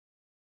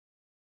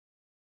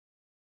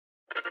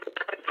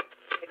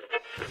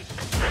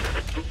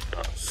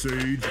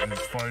Sage is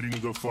fighting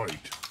the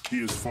fight.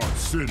 He has fought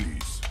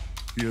cities.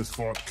 He has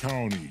fought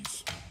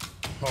counties,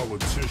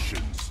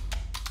 politicians,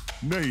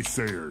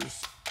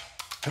 naysayers.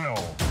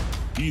 Hell,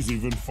 he's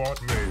even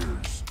fought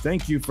mayors.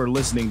 Thank you for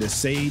listening to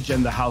Sage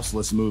and the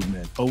Houseless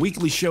Movement, a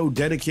weekly show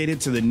dedicated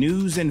to the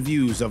news and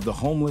views of the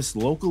homeless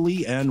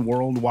locally and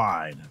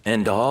worldwide.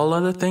 And all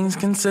other things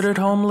considered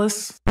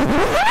homeless?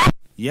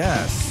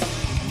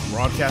 Yes.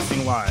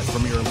 Broadcasting live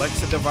from your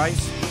Alexa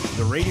device,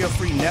 the Radio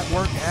Free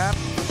Network app,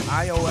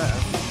 iOS,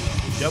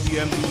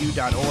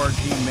 WMBU.org,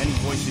 Many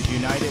Voices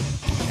United,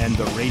 and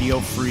the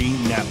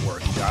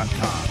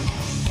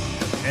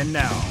RadioFreeNetwork.com. And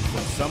now,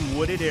 from some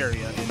wooded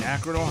area in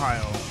Akron,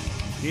 Ohio,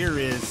 here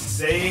is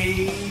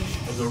Sage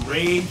the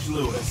Rage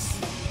Lewis.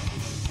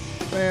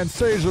 Man,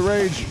 Sage the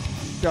Rage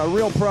got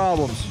real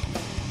problems.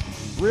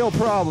 Real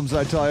problems,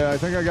 I tell you. I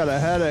think I got a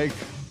headache.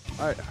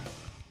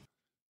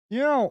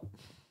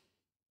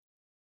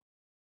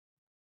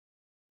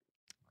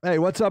 Hey,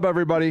 what's up,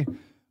 everybody?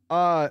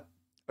 I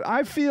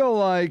feel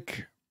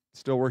like,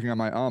 still working on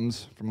my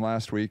ums from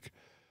last week.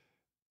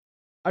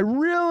 I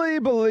really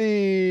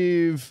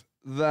believe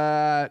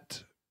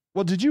that,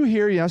 well, did you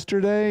hear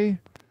yesterday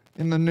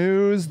in the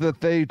news that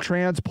they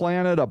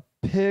transplanted a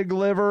pig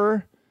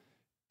liver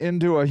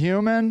into a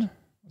human?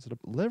 Was it a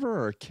liver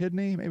or a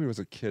kidney? Maybe it was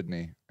a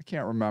kidney. I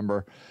can't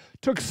remember.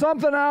 Took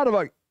something out of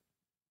a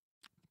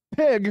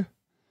pig,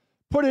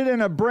 put it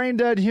in a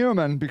brain-dead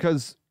human,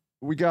 because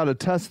we got to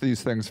test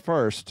these things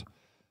first.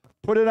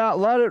 Put it out,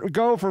 let it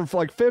go for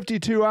like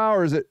 52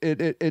 hours.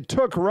 It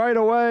took right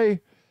away.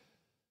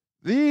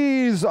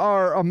 These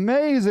are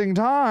amazing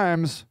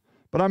times,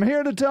 but I'm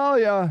here to tell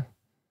you,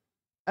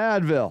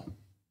 Advil.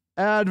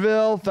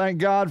 Advil, thank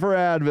God for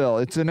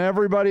Advil. It's in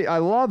everybody. I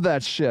love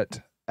that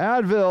shit.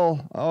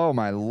 Advil, oh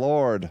my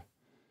Lord.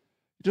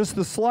 Just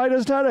the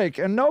slightest headache.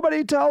 And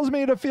nobody tells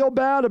me to feel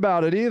bad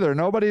about it either.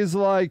 Nobody's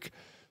like,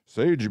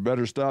 Sage, you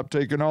better stop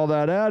taking all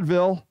that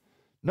Advil.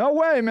 No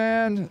way,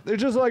 man. They're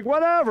just like,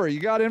 whatever.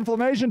 You got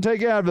inflammation, take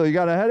Advil. You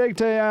got a headache,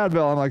 take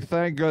Advil. I'm like,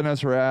 thank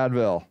goodness for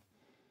Advil.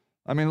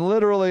 I mean,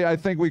 literally, I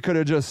think we could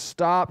have just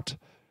stopped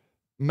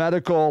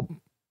medical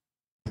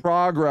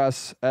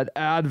progress at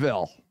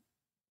Advil.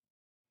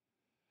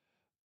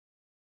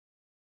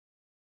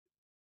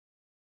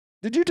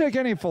 Did you take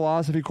any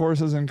philosophy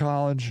courses in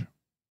college?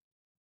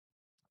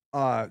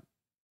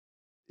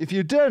 If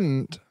you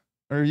didn't,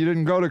 or you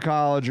didn't go to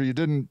college, or you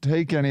didn't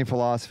take any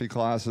philosophy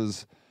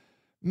classes,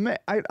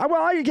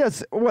 I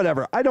guess,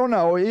 whatever. I don't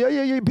know.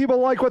 People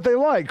like what they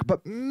like,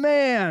 but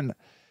man,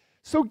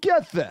 so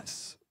get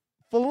this.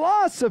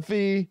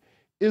 Philosophy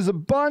is a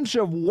bunch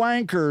of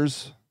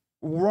wankers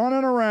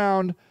running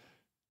around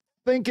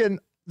thinking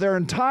their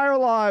entire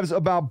lives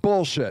about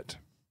bullshit.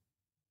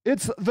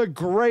 It's the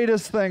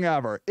greatest thing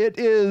ever. It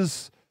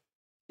is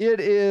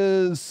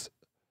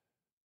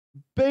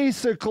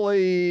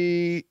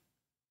basically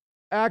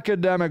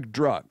academic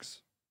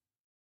drugs.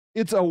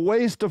 It's a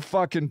waste of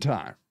fucking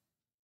time.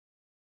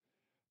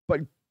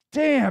 But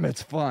damn,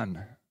 it's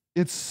fun.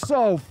 It's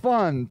so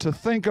fun to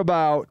think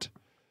about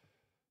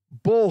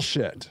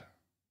bullshit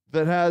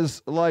that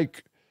has,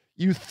 like,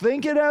 you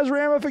think it has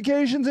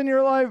ramifications in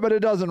your life, but it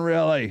doesn't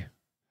really.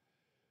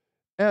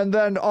 And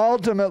then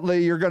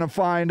ultimately, you're going to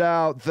find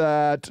out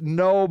that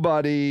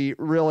nobody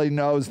really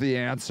knows the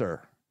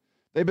answer.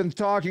 They've been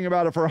talking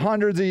about it for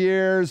hundreds of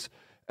years,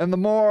 and the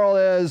moral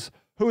is,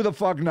 who the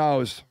fuck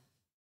knows?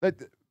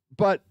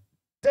 But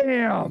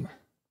damn.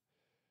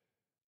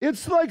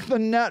 It's like the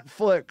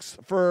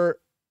Netflix for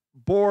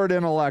bored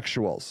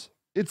intellectuals.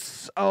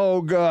 It's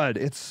so good.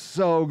 It's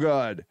so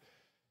good.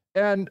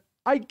 And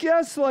I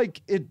guess,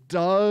 like, it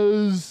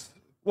does,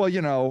 well,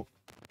 you know,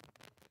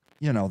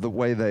 the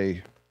way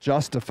they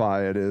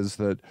justify it is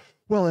that,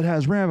 well, it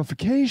has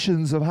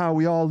ramifications of how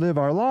we all live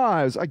our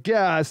lives, I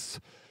guess.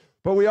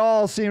 But we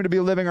all seem to be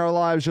living our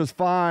lives just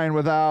fine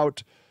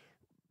without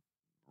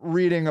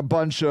reading a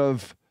bunch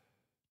of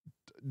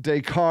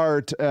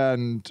Descartes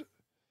and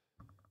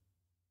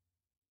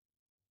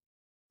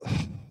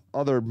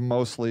other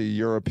mostly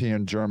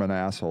European German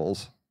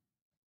assholes.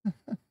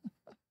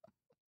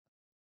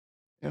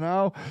 You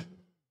know?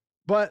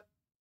 But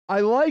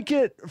I like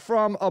it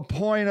from a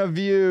point of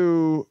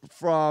view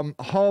from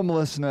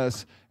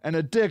homelessness and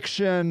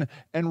addiction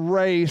and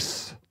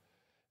race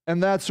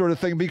and that sort of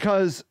thing,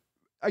 because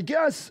I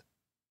guess,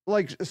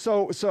 like,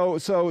 so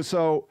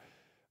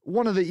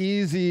one of the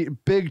easy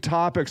big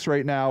topics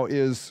right now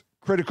is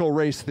critical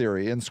race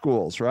theory in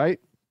schools, right?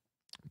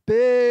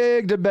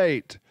 Big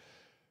debate.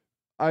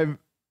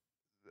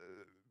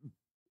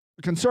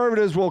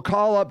 Conservatives will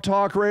call up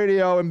talk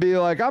radio and be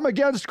like, I'm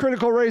against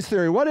critical race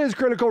theory. What is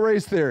critical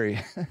race theory?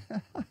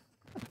 I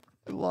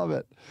love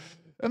it.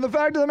 And the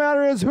fact of the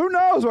matter is, who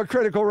knows what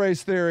critical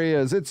race theory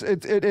is?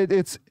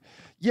 It's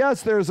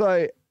yes, there's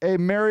a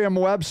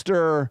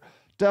Merriam-Webster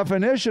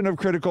definition of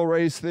critical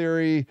race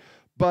theory,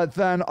 but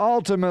then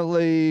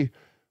ultimately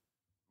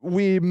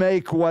we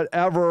make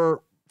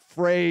whatever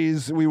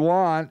phrase we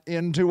want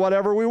into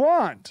whatever we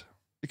want.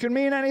 It can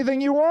mean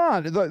anything you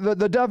want.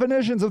 The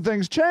definitions of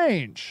things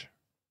change.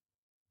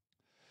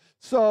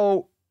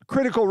 So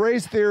critical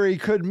race theory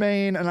could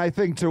mean, and I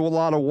think to a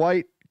lot of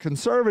white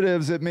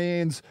conservatives, it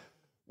means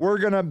we're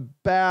going to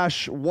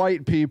bash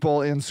white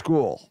people in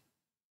school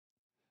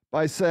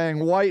by saying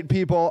white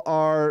people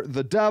are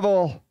the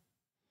devil,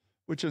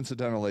 which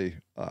incidentally,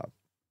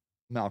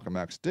 Malcolm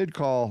X did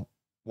call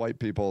white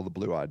people the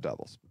blue-eyed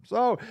devils.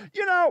 So,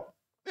 you know,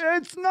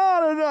 it's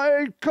not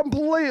a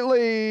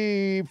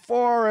completely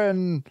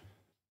foreign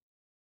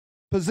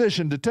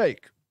position to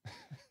take.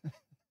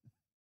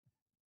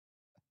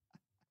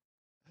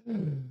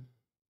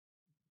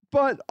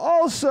 But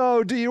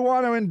also, do you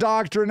want to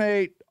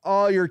indoctrinate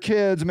all your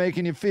kids,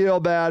 making you feel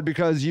bad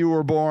because you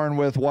were born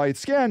with white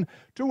skin?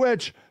 To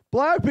which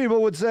black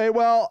people would say,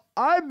 well,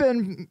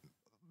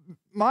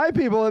 my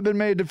people have been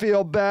made to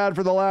feel bad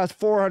for the last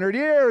 400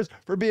 years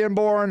for being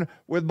born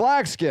with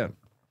black skin.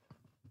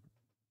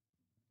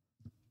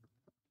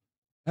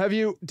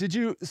 Did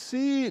you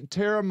see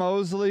Tara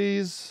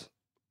Mosley's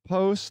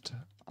post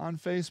on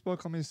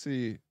Facebook? Let me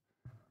see.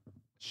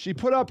 She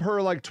put up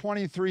her like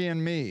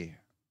 23andMe.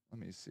 Let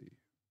me see.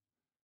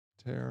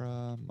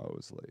 Tara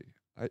Mosley.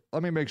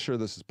 Let me make sure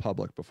this is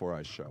public before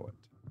I show it.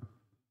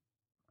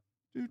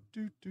 Let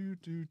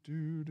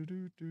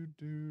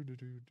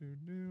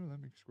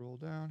me scroll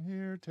down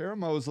here. Tara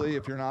Mosley,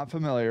 if you're not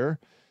familiar,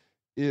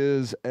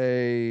 is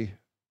a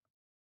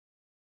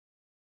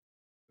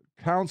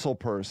council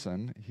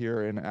person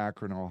here in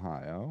Akron,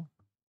 Ohio.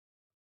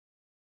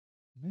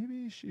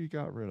 Maybe she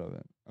got rid of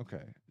it.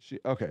 Okay.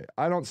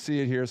 I don't see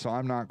it here, so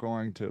I'm not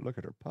going to look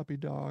at her puppy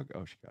dog.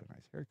 Oh, she got a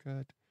nice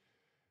haircut.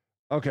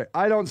 Okay,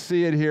 I don't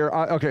see it here.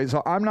 Okay,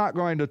 so I'm not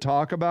going to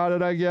talk about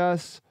it, I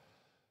guess.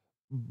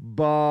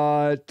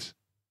 But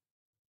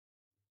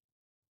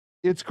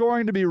it's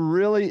going to be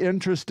really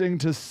interesting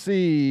to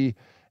see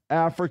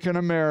African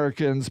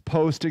Americans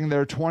posting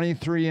their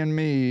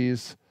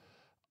 23andMe's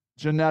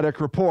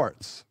genetic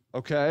reports,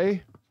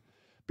 okay?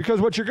 Because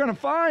what you're going to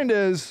find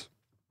is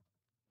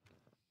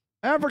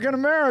African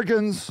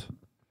Americans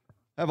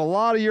have a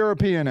lot of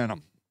European in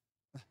them.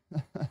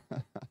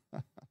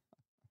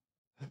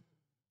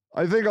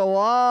 I think a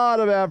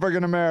lot of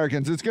African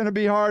Americans, it's going to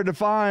be hard to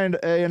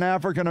find an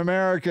African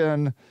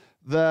American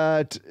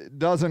that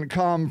doesn't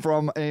come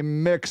from a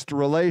mixed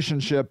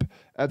relationship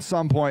at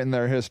some point in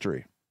their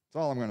history.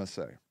 That's all I'm going to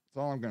say. That's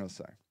all I'm going to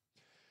say.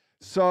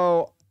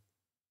 So,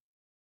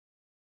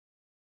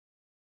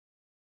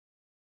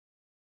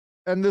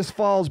 and this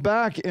falls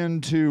back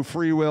into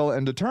free will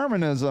and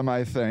determinism,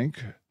 I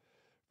think,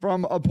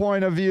 from a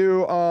point of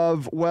view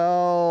of,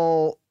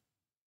 well,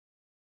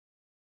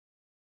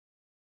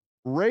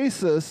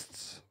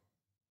 racists,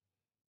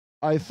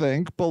 I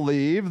think,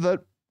 believe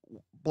that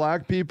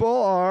black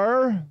people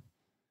are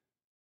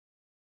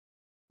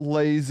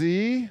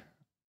lazy,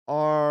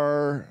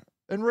 and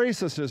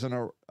racist isn't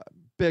a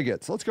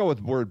bigots. Let's go with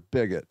the word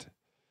bigot.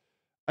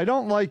 I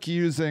don't like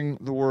using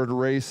the word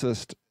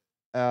racist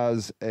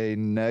as a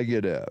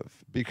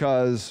negative,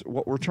 because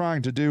what we're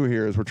trying to do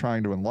here is we're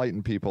trying to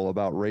enlighten people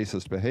about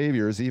racist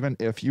behaviors, even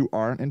if you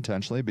aren't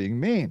intentionally being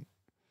mean.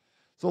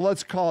 So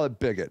let's call it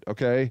bigot,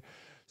 okay?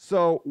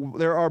 So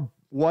there are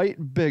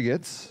white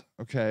bigots,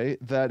 okay,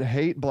 that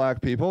hate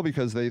black people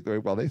because they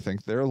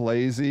think they're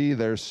lazy,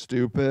 they're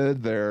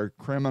stupid, they're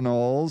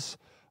criminals,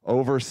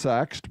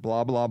 oversexed,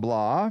 blah, blah,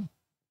 blah.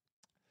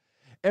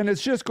 And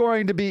it's just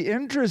going to be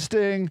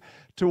interesting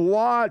to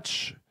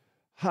watch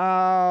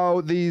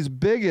how these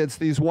bigots,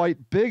 these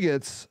white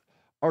bigots,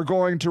 are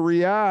going to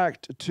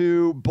react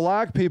to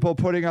black people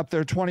putting up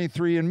their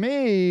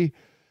 23andMe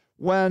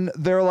when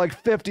they're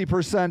like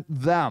 50%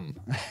 them.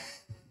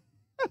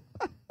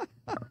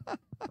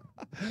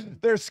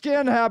 Their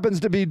skin happens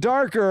to be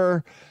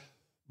darker,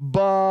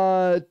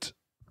 but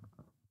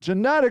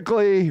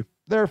genetically,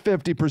 they're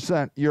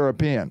 50%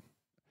 European.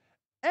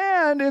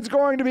 And it's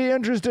going to be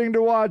interesting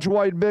to watch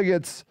white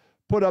bigots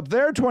put up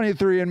their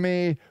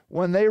 23andMe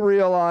when they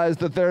realize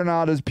that they're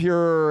not as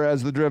pure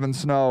as the driven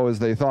snow as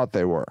they thought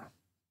they were.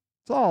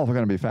 It's all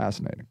going to be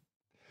fascinating.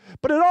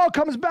 But it all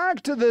comes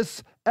back to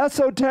this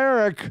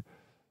esoteric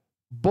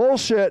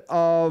bullshit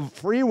of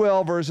free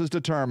will versus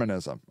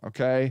determinism,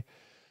 okay?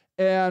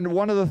 And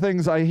one of the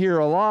things I hear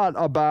a lot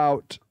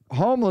about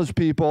homeless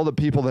people, the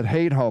people that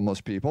hate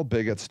homeless people,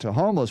 bigots to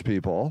homeless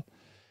people,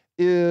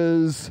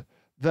 is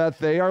that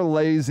they are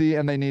lazy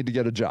and they need to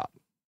get a job.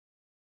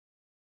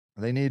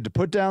 They need to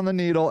put down the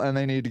needle and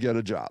they need to get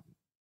a job,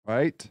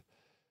 right?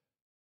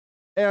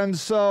 And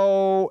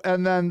so, and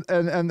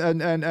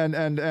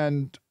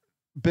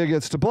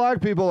bigots to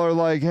black people are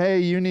like, hey,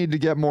 you need to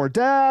get more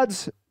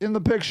dads in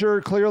the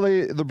picture.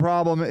 Clearly, the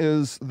problem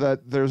is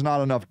that there's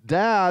not enough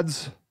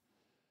dads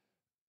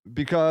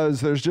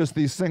because there's just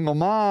these single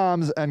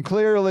moms, and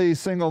clearly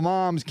single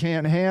moms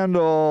can't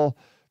handle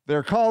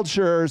their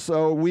culture,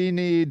 so we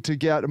need to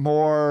get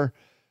more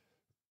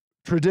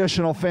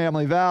traditional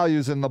family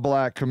values in the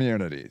black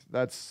community.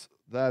 That's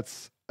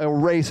a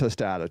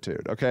racist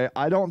attitude, okay?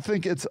 I don't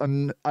think it's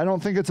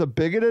a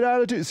bigoted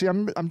attitude. See,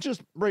 I'm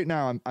just right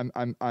now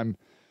I'm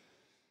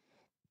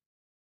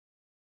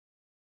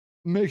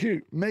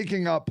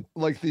making up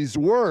like these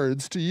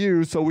words to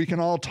use so we can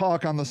all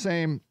talk on the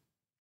same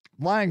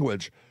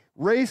language.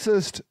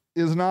 Racist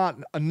is not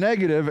a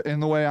negative in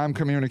the way I'm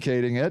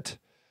communicating it.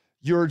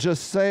 You're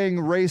just saying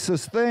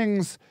racist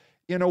things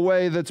in a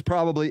way that's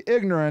probably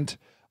ignorant.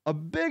 A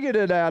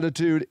bigoted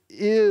attitude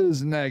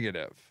is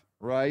negative,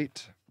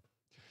 right?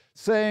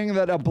 Saying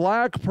that a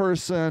black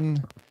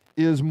person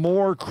is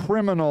more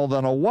criminal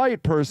than a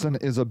white person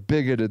is a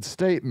bigoted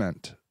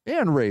statement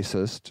and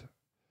racist.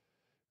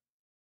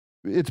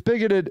 It's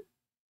bigoted.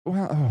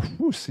 Well,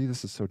 see,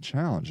 this is so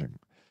challenging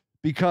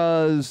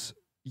because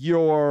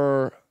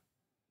you're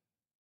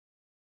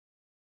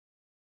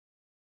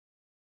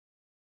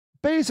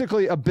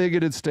basically a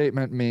bigoted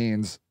statement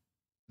means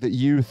that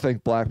you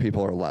think black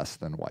people are less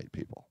than white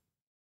people.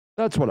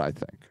 That's what I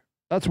think.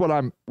 That's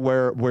what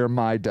where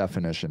my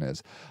definition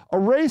is. A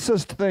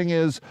racist thing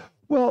is,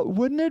 well,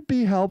 wouldn't it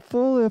be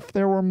helpful if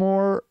there were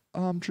more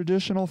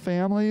traditional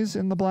families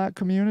in the black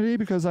community?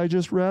 Because I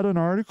just read an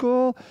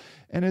article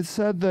and it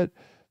said that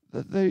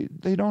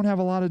they don't have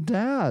a lot of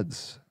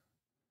dads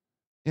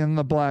in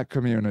the black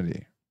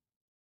community.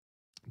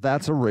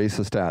 That's a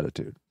racist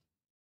attitude.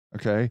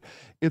 Okay?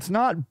 It's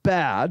not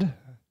bad.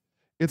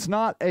 It's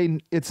not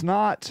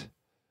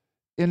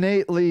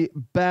innately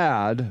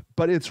bad,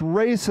 but it's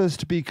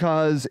racist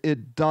because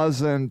it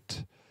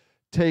doesn't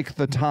take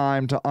the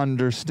time to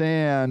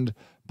understand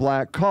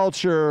black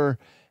culture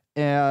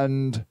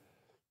and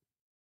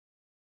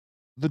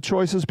the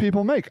choices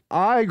people make.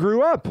 I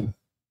grew up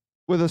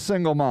with a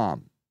single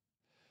mom.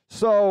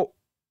 So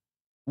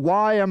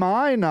why am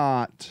I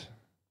not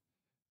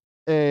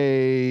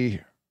in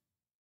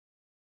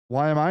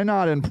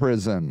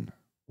prison?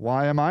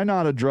 Why am I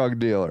not a drug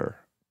dealer?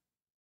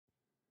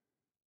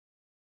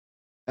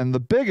 And the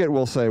bigot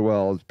will say,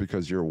 well, it's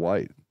because you're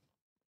white.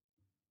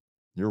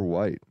 You're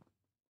white.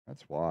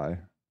 That's why.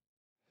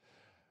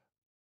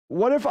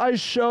 What if I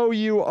show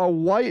you a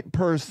white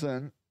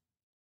person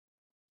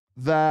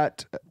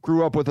that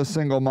grew up with a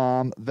single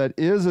mom that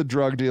is a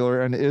drug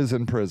dealer and is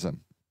in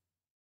prison?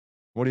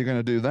 What are you going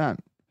to do then?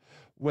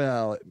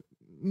 Well,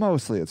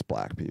 mostly it's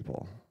black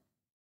people.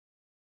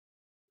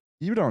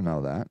 You don't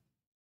know that.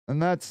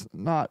 And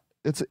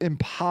it's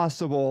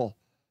impossible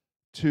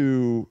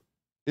to,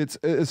 it's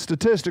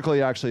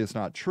statistically, actually, it's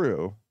not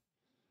true.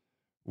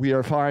 We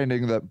are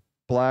finding that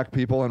black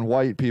people and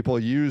white people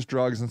use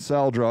drugs and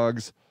sell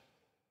drugs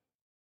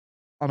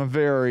on a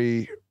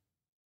very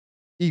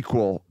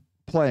equal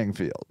playing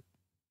field.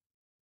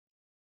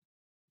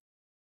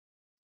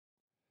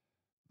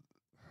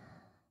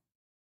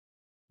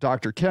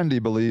 Dr.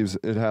 Kendi believes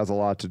it has a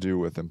lot to do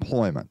with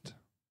employment,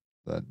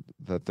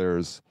 that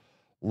there's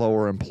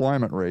lower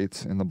employment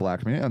rates in the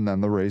black community, and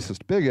then the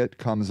racist bigot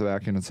comes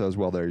back in and says,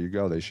 well, there you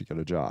go, they should get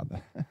a job.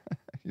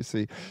 You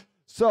see?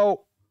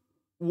 So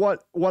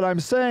what I'm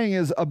saying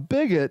is a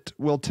bigot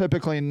will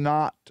typically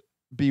not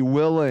be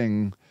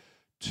willing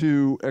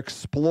to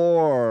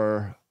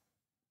explore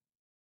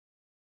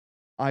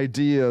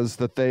ideas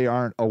that they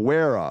aren't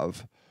aware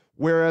of,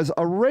 whereas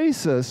a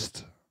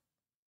racist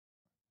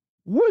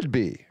would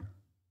be.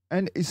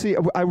 And you see,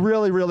 I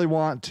really, really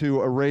want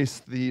to erase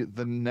the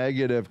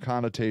negative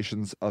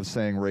connotations of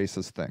saying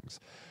racist things.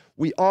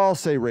 We all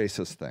say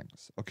racist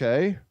things,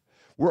 okay?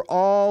 We're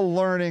all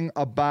learning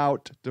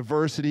about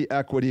diversity,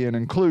 equity, and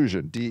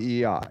inclusion,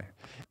 DEI,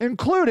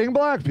 including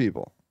black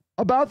people,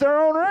 about their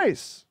own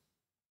race,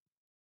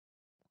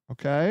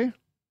 okay?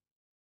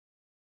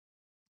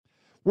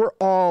 We're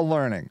all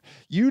learning.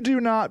 You do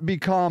not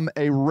become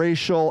a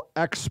racial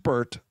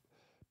expert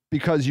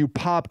because you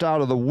popped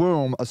out of the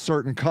womb a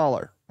certain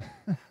color.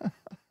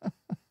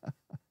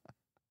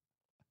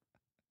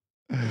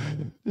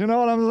 You know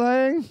what I'm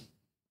saying?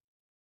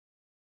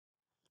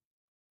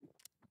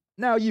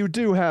 Now, you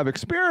do have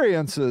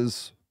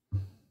experiences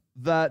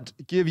that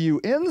give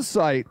you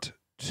insight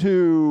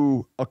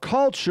to a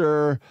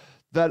culture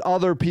that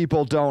other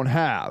people don't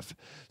have.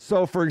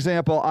 So, for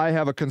example, I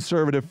have a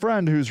conservative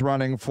friend who's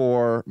running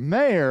for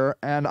mayor,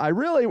 and I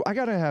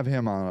got to have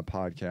him on a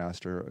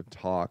podcast or a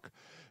talk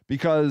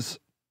because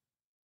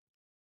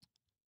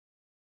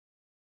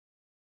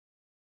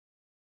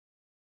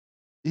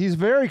he's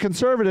very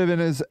conservative in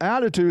his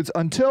attitudes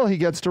until he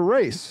gets to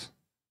race.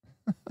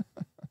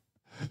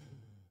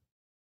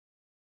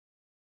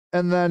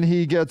 And then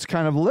he gets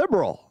kind of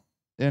liberal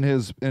in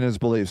his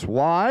beliefs.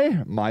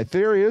 Why? My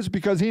theory is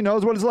because he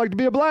knows what it's like to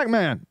be a black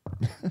man.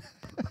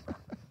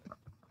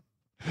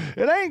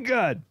 It ain't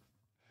good.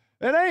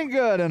 It ain't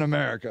good in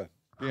America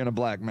being a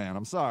black man.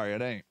 I'm sorry,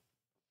 it ain't.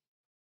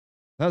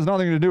 It has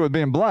nothing to do with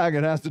being black.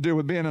 It has to do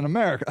with being in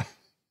America.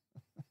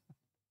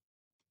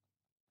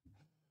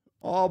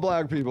 All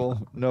black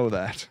people know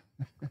that.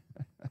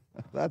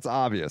 That's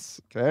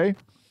obvious, okay?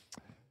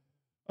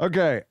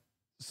 Okay,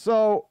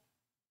 so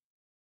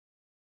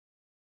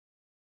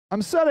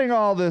I'm setting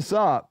all this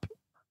up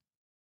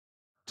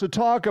to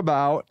talk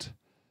about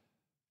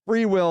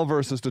free will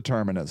versus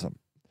determinism,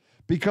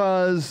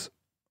 because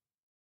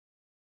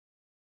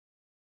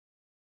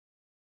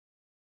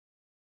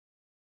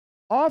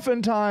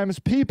oftentimes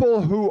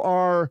people who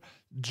are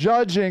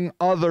judging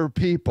other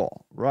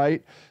people,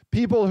 right?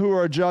 People who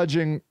are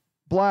judging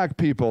black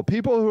people,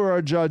 people who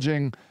are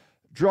judging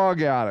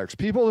drug addicts,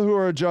 people who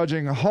are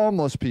judging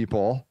homeless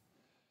people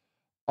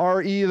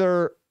are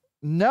either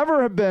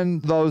never have been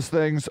those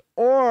things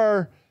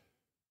or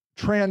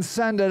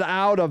transcended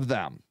out of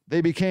them.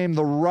 They became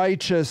the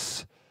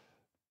righteous,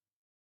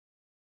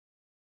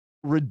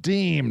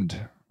 redeemed,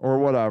 or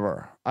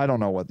whatever. I don't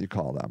know what you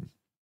call them.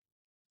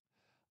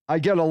 I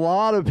get a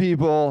lot of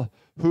people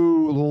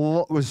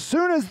who, as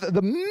soon as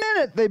the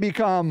minute they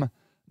become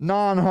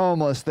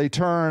non-homeless, they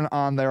turn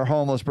on their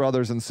homeless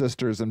brothers and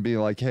sisters and be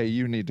like, hey,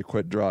 you need to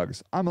quit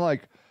drugs. I'm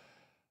like,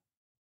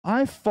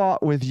 I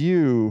fought with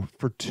you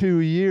for 2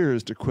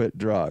 years to quit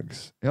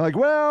drugs. You're like,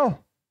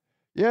 well,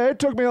 yeah, it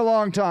took me a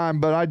long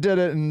time, but I did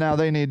it and now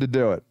they need to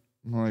do it.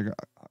 I'm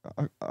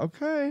like,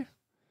 okay.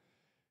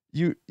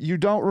 You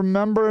don't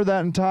remember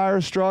that entire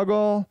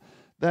struggle?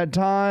 That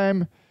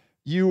time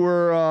you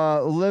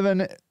were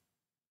living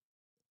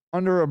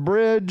under a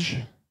bridge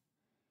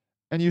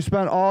and you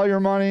spent all your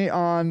money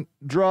on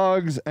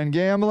drugs and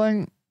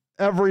gambling?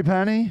 Every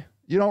penny?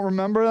 You don't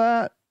remember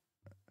that?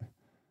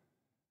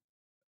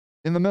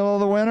 In the middle of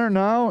the winter?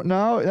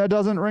 No, that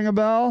doesn't ring a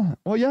bell?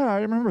 Well, yeah,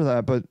 I remember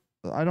that, but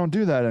I don't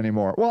do that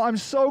anymore. Well, I'm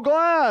so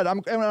glad.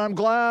 I'm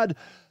glad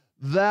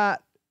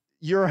that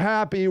you're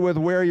happy with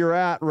where you're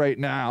at right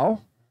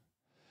now,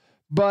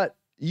 but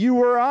you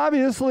were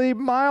obviously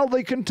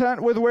mildly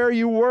content with where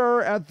you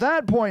were at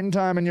that point in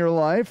time in your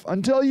life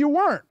until you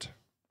weren't,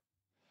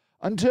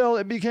 until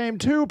it became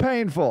too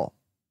painful.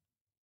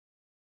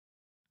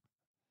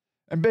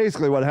 And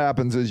basically what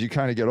happens is you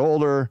kind of get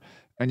older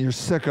and you're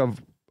sick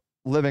of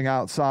living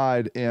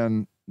outside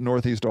in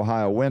Northeast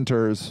Ohio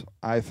winters,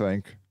 I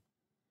think.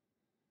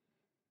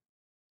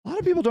 A lot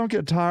of people don't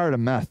get tired of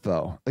meth,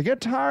 though. They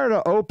get tired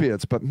of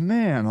opiates, but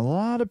man, a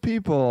lot of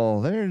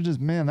people, they're just,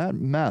 man, that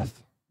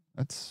meth,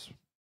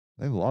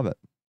 they love it.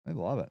 They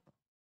love it.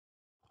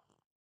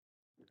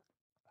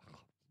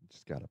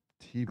 Just got a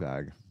tea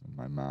bag in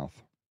my mouth.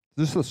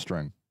 This is a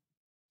string.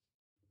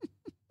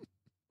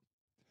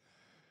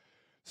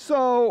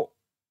 So,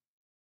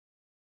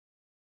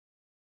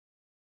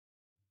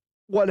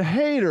 what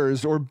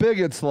haters or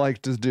bigots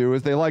like to do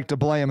is they like to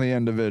blame the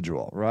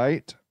individual,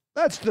 right?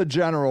 That's the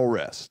general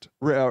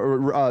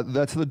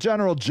that's the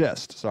general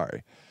gist,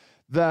 sorry.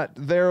 That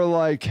they're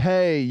like,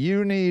 hey,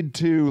 you need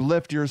to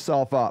lift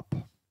yourself up.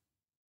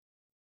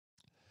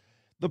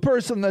 The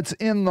person that's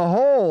in the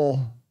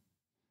hole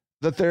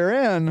that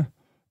they're in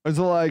is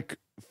like,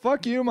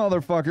 fuck you,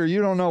 motherfucker,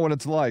 you don't know what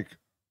it's like.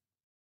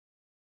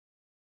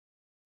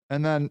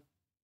 And then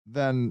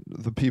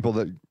the people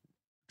that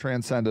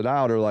transcend it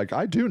out are like,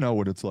 I do know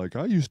what it's like.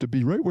 I used to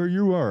be right where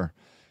you are.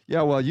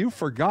 Yeah, well, you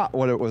forgot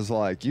what it was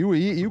like.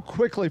 You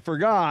quickly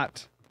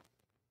forgot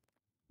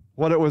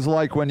what it was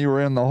like when you were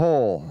in the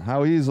hole.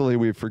 How easily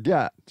we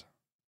forget.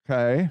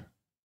 Okay?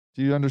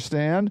 Do you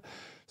understand?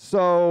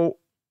 So,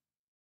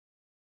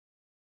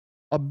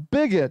 a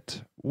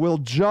bigot will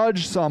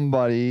judge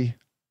somebody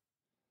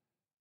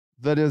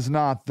that is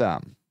not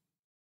them.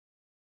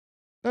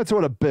 That's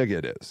what a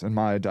bigot is, in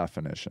my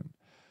definition.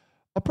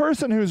 A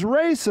person who's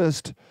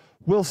racist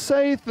will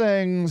say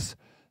things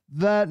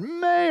that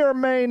may or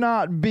may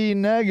not be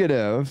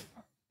negative.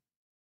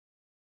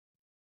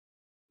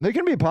 They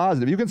can be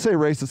positive. You can say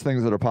racist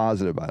things that are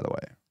positive, by the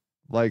way.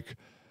 Like,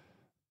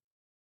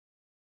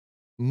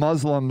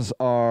 Muslims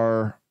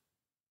are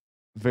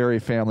very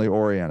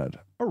family-oriented.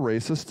 A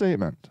racist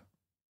statement.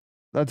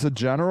 That's a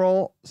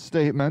general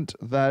statement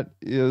that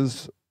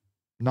is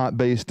not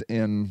based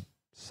in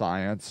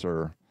science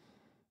or...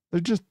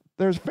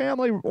 They're as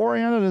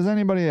family-oriented as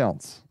anybody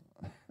else.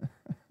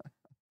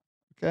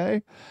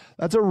 Okay?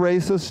 That's a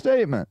racist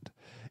statement.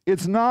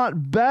 It's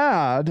not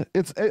bad.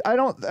 It's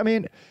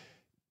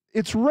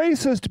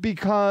racist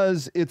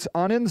because it's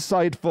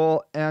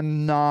uninsightful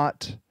and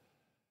not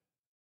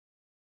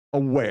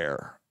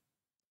aware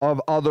of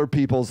other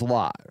people's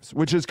lives,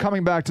 which is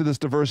coming back to this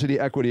diversity,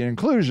 equity, and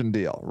inclusion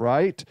deal,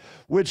 right?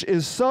 Which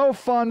is so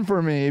fun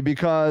for me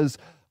because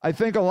I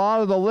think a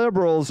lot of the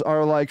liberals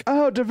are like,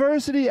 oh,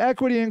 diversity,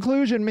 equity,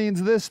 inclusion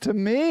means this to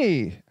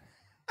me.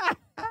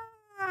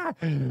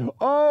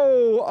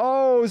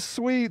 Oh,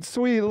 sweet,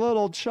 sweet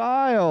little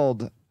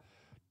child.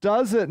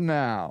 Does it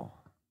now?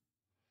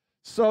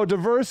 So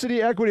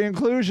diversity, equity,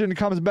 inclusion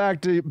comes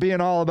back to being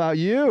all about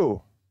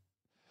you.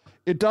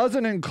 It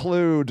doesn't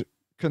include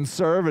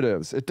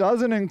conservatives. It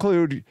doesn't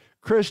include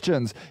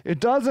Christians. It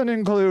doesn't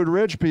include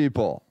rich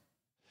people.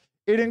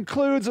 It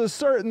includes a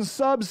certain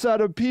subset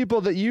of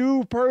people that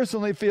you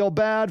personally feel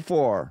bad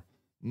for.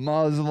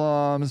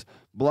 Muslims,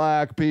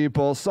 black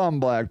people, some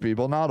black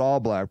people, not all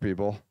black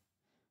people.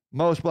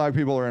 Most black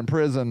people are in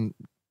prison.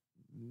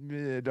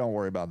 Don't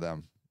worry about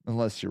them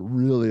unless you're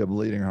really a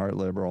bleeding heart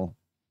liberal.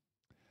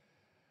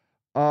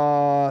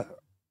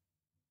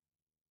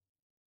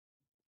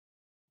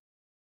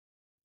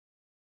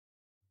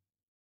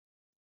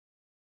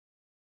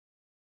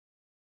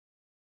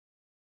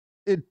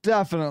 It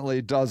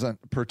definitely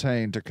doesn't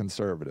pertain to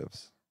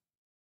conservatives.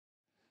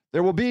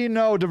 There will be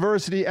no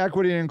diversity,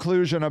 equity, and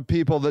inclusion of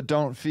people that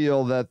don't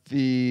feel that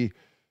the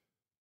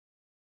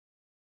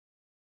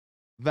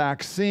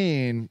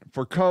vaccine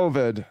for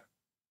COVID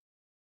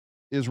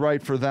is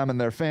right for them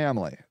and their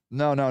family.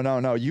 No, no, no,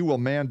 no. You will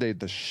mandate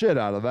the shit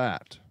out of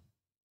that.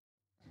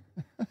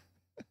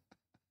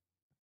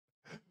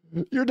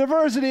 Your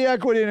diversity,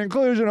 equity, and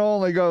inclusion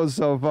only goes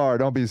so far.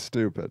 Don't be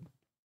stupid.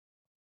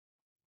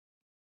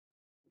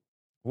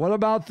 What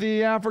about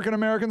the African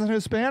Americans and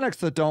Hispanics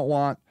that don't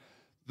want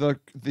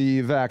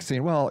the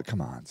vaccine? Well, come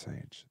on,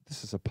 Sage.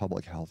 This is a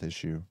public health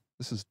issue.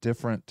 This is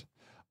different.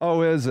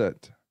 Oh, is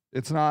it?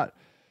 It's not.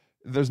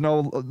 There's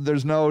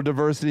no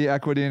diversity,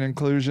 equity, and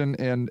inclusion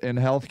in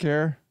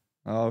healthcare.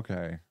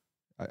 Okay,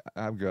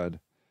 I'm good.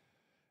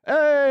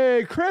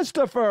 Hey,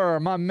 Christopher,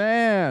 my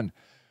man.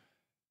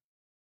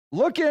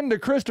 Look into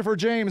Christopher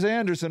James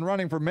Anderson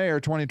running for mayor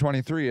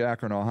 2023,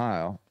 Akron,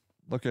 Ohio.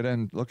 Look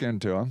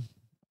into him.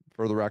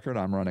 For the record,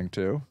 I'm running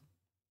too.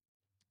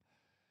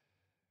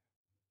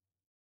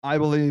 I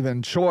believe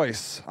in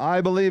choice.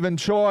 I believe in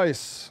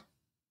choice.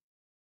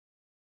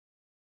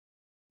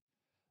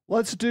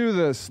 Let's do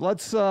this.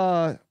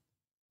 I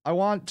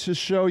want to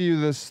show you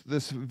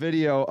this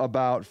video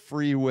about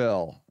free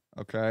will,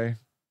 okay?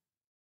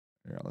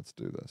 Here, let's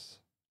do this.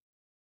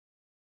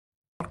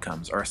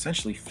 Outcomes are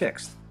essentially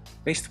fixed,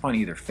 based upon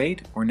either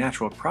fate or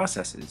natural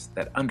processes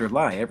that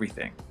underlie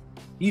everything,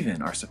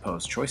 even our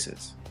supposed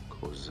choices.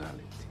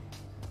 Causality.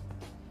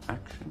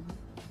 Action,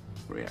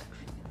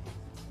 reaction,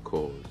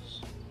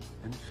 cause,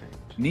 and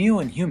fate. Neo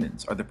and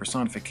humans are the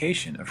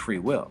personification of free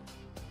will.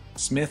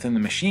 Smith and the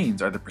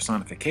machines are the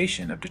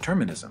personification of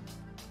determinism.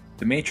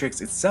 The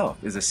Matrix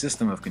itself is a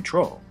system of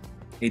control,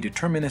 a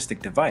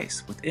deterministic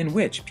device within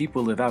which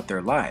people live out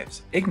their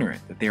lives,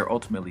 ignorant that they are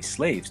ultimately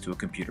slaves to a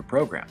computer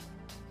program.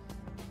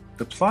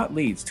 The plot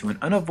leads to an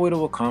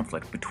unavoidable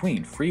conflict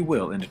between free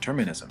will and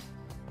determinism,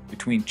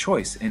 between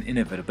choice and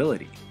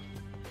inevitability.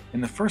 In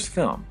the first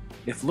film,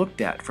 if looked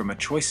at from a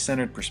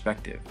choice-centered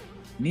perspective,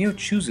 Neo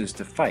chooses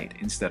to fight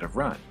instead of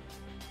run.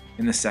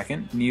 In the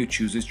second, Neo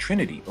chooses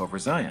Trinity over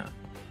Zion.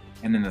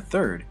 And in the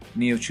third,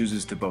 Neo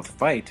chooses to both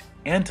fight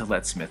and to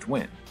let Smith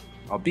win,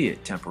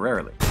 albeit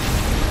temporarily.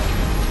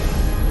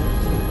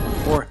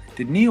 Or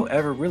did Neo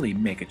ever really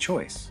make a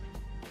choice?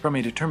 From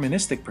a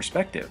deterministic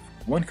perspective,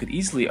 one could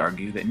easily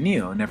argue that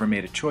Neo never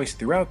made a choice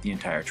throughout the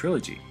entire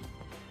trilogy.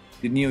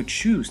 Did Neo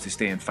choose to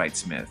stay and fight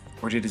Smith,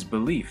 or did his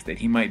belief that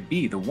he might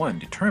be the one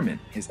determine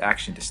his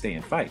action to stay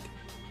and fight?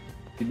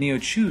 Did Neo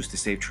choose to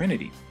save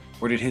Trinity,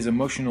 or did his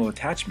emotional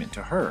attachment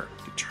to her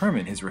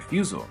determine his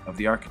refusal of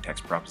the architect's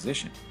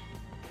proposition?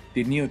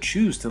 Did Neo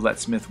choose to let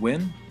Smith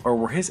win, or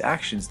were his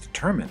actions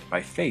determined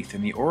by faith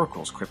in the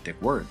Oracle's cryptic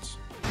words?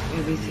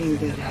 Everything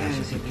that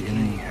has a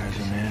beginning has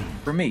an end.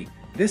 For me,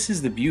 this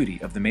is the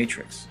beauty of The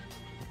Matrix.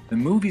 The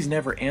movies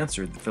never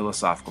answered the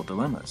philosophical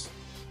dilemmas.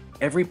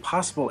 Every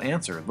possible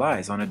answer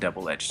lies on a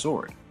double-edged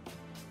sword.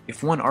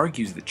 If one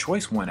argues that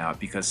choice won out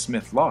because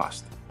Smith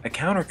lost, a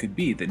counter could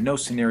be that no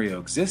scenario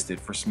existed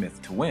for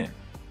Smith to win.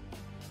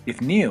 If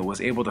Neo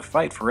was able to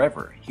fight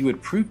forever, he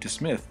would prove to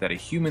Smith that a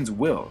human's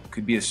will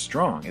could be as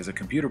strong as a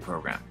computer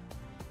program.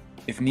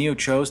 If Neo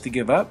chose to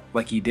give up,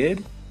 like he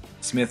did,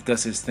 Smith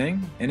does his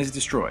thing and is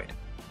destroyed.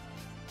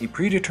 A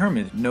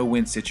predetermined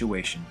no-win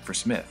situation for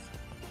Smith.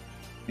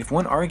 If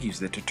one argues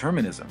that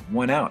determinism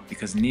won out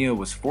because Neo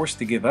was forced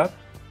to give up,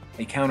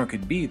 a counter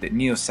could be that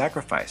Neo's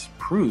sacrifice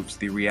proves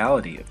the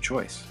reality of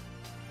choice,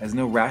 as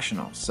no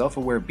rational,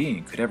 self-aware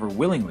being could ever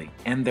willingly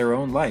end their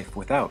own life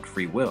without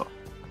free will.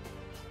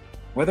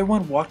 Whether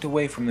one walked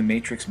away from the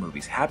Matrix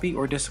movies happy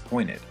or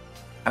disappointed,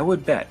 I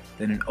would bet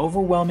that an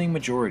overwhelming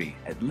majority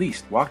at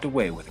least walked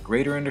away with a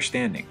greater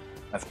understanding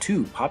of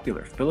two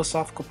popular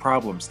philosophical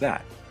problems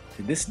that,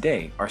 to this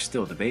day, are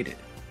still debated.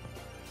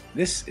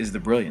 This is the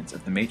brilliance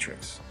of the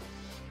Matrix,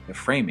 the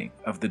framing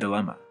of the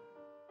dilemma,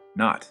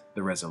 not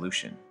the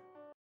resolution.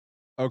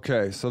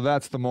 Okay, so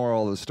that's the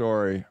moral of the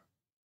story.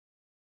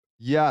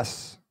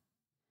 Yes.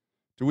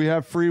 Do we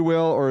have free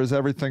will, or is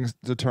everything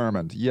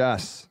determined?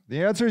 Yes.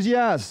 The answer is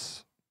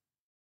yes.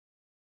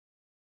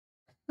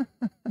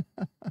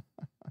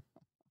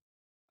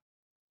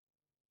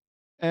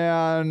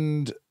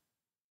 And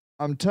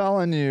I'm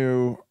telling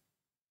you,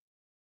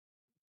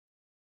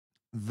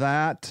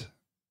 that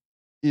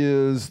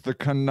is the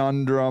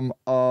conundrum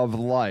of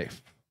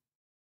life.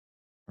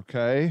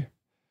 Okay?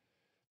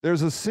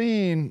 There's a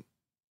scene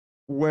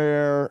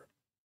where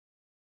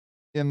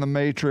in the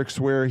Matrix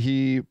where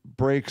he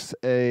breaks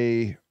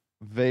a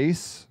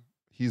vase.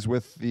 He's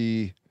with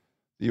the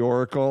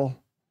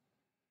Oracle,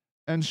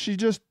 and she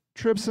just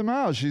trips him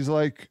out. She's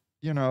like,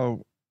 you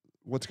know,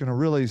 what's going to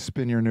really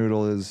spin your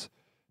noodle is,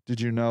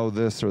 did you know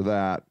this or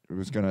that? It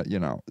was going to, you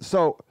know.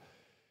 So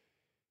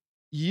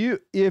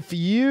if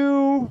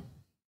you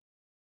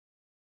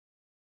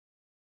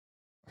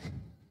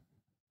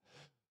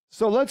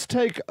So let's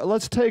take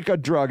a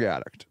drug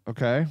addict,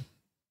 okay?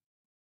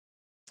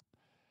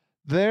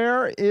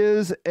 There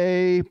is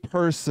a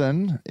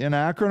person in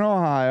Akron,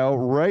 Ohio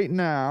right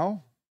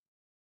now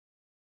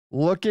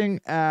looking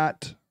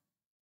at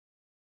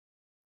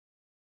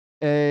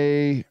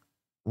a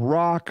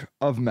rock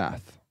of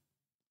meth.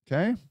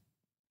 Okay?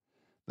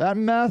 That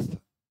meth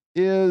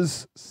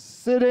is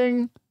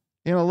sitting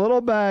in a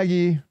little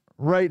baggie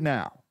right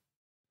now.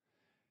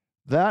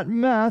 That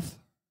meth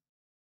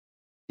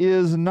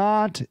is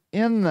not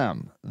in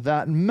them.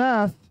 That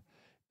meth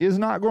is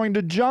not going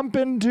to jump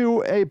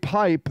into a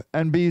pipe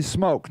and be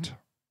smoked.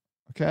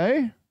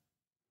 Okay?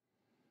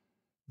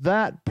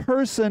 That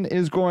person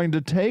is going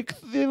to take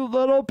the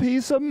little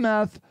piece of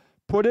meth,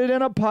 put it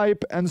in a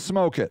pipe, and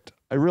smoke it.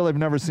 I really have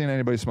never seen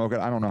anybody smoke it.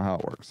 I don't know how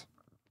it works.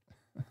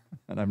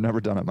 And I've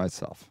never done it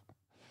myself.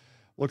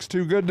 Looks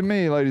too good to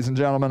me, ladies and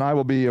gentlemen. I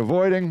will be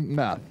avoiding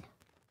meth.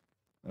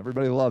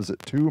 Everybody loves it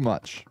too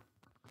much.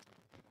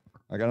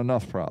 I got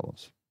enough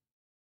problems.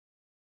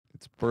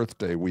 It's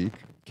birthday week.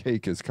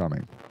 Cake is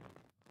coming.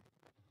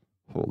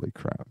 Holy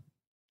crap.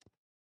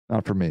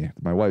 Not for me.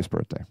 My wife's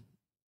birthday.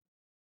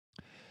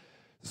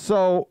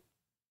 So,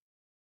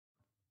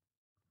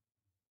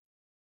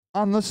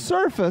 on the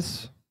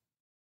surface,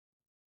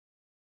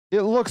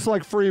 it looks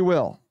like free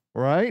will,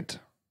 right?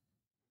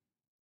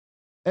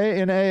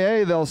 In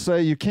AA, they'll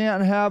say you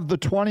can't have the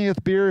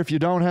 20th beer if you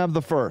don't have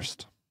the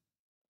first,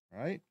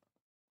 right?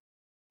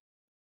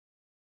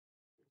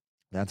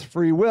 That's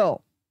free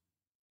will.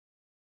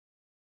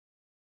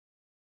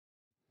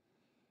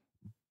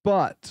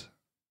 But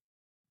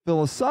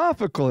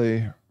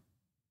philosophically,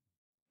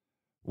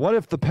 what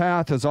if the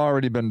path has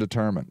already been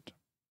determined?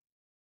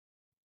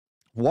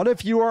 What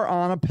if you are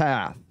on a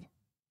path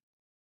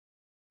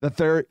that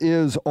there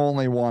is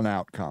only one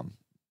outcome?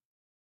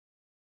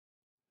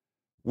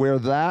 Where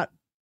that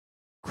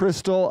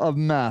crystal of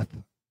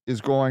meth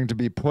is going to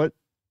be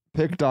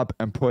picked up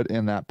and put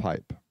in that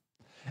pipe.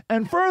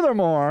 And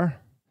furthermore,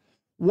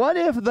 what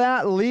if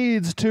that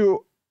leads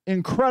to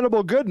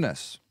incredible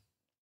goodness?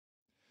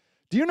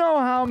 Do you know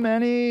how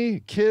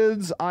many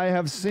kids I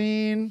have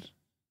seen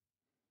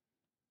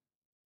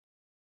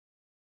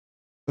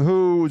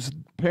whose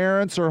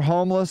parents are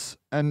homeless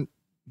and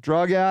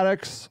drug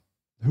addicts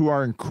who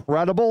are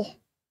incredible?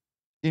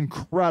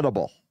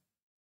 Incredible.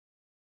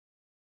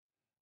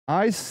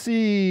 I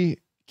see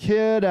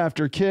kid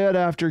after kid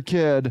after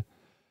kid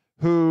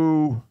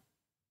who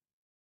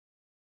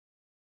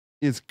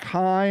is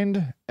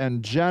kind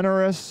and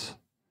generous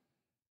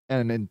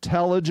and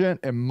intelligent,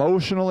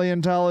 emotionally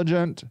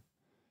intelligent,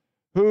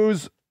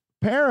 whose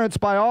parents,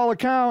 by all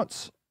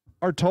accounts,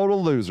 are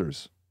total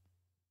losers.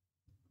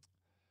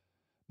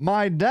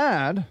 My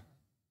dad,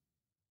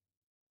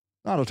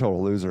 not a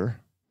total loser,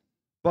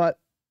 but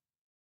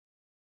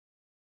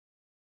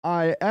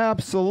I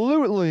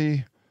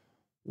absolutely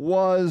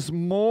was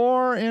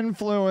more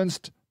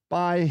influenced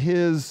by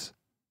his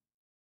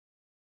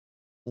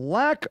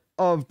lack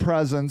of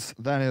presence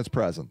than his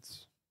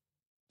presence.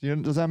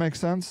 Does that make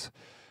sense?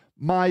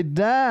 My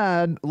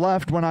dad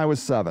left when I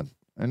was 7,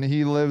 and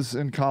he lives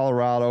in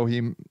Colorado.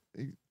 I'm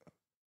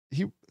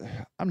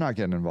not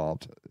getting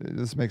involved.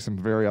 This makes him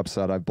very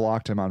upset. I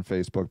blocked him on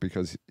Facebook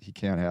because he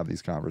can't have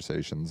these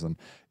conversations, and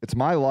it's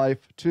my life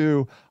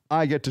too.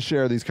 I get to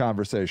share these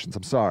conversations.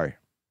 I'm sorry.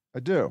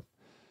 I do.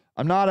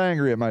 I'm not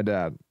angry at my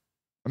dad.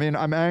 I mean,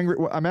 I'm angry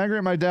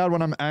at my dad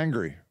when I'm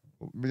angry.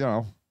 You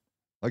know,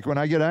 like when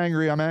I get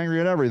angry, I'm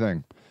angry at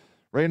everything.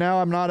 Right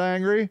now, I'm not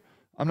angry.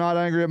 I'm not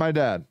angry at my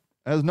dad.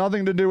 It has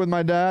nothing to do with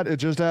my dad. It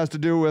just has to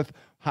do with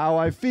how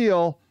I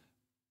feel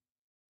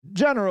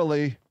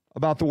generally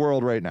about the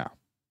world right now.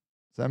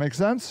 Does that make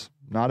sense?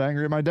 Not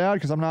angry at my dad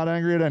because I'm not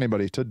angry at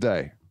anybody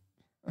today.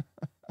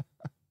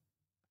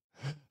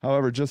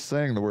 However, just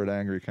saying the word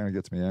angry kind of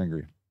gets me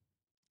angry.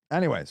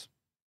 Anyways.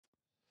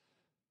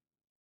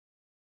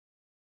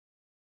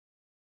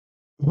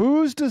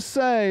 Who's to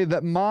say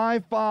that my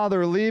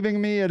father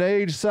leaving me at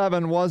age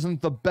 7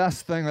 wasn't the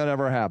best thing that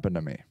ever happened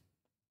to me?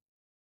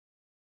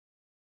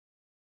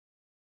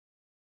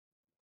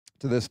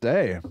 To this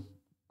day,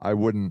 I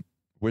wouldn't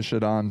wish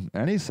it on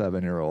any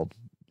 7-year-old,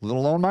 let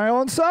alone my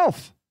own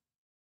self.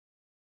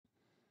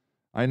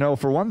 I know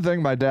for one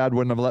thing, my dad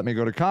wouldn't have let me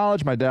go to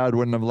college. My dad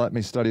wouldn't have let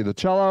me study the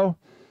cello.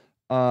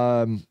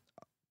 And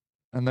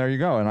there you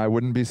go. And I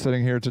wouldn't be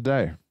sitting here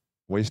today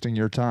wasting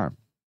your time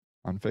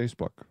on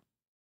Facebook.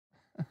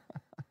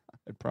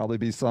 I'd probably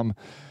be some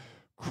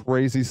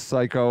crazy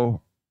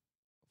psycho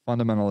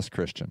fundamentalist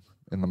Christian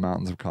in the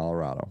mountains of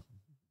Colorado.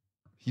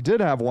 He did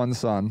have one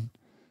son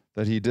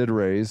that he did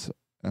raise,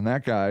 and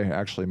that guy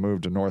actually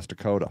moved to North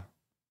Dakota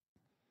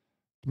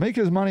to make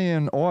his money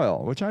in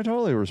oil, which I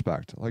totally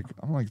respect.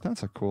 I'm like,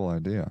 that's a cool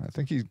idea. I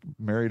think he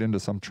married into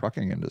some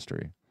trucking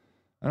industry.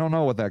 I don't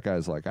know what that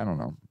guy's like. I don't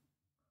know.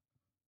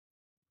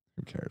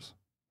 Who cares?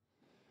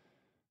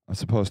 I'm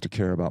supposed to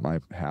care about my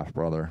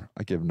half-brother.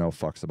 I give no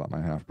fucks about my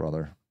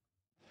half-brother.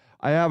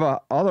 I have a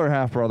other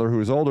half-brother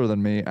who's older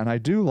than me, and I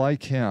do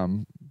like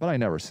him, but I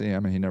never see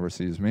him, and he never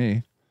sees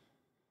me.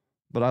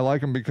 But I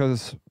like him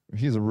because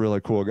he's a really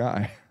cool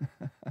guy.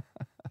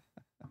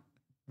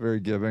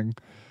 Very giving,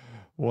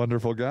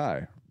 wonderful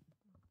guy.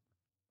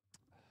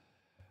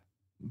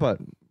 But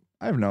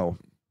I have no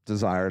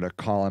desire to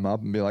call him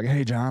up and be like,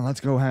 hey, John,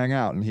 let's go hang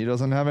out. And he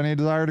doesn't have any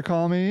desire to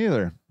call me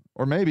either.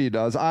 Or maybe he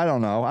does. I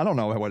don't know. I don't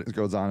know what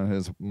goes on in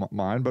his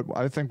mind, but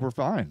I think we're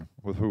fine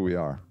with who we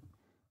are.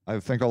 I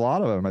think a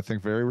lot of him. I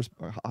think very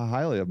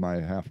highly of my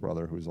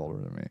half-brother who's older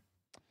than me.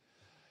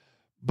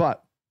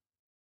 But,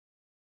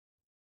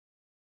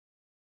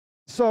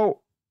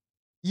 so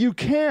you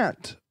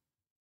can't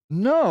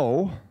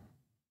know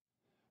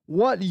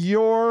what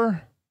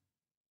your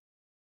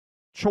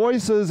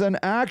choices and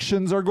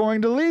actions are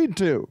going to lead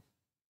to.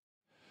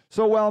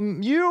 So while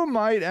you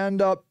might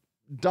end up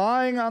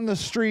dying on the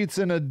streets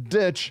in a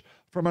ditch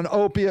from an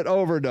opiate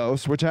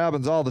overdose, which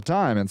happens all the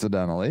time,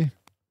 incidentally,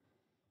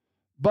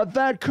 but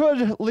that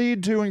could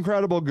lead to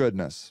incredible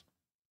goodness.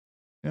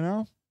 You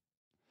know?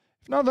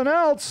 If nothing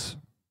else,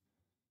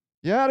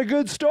 you had a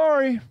good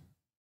story,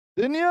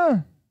 didn't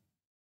you?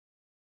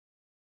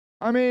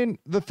 I mean,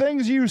 the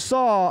things you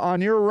saw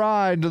on your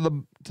ride to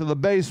the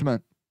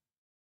basement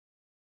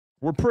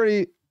were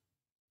pretty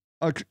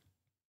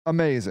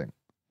amazing.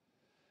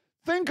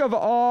 Think of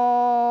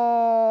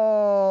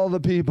all the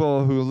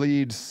people who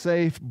lead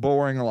safe,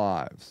 boring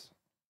lives.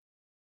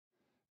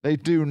 They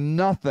do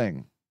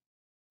nothing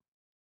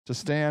to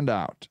stand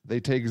out. They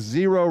take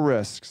zero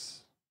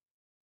risks.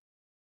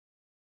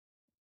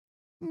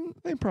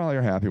 They probably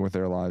are happy with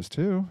their lives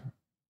too.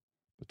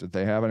 But did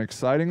they have an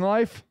exciting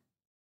life?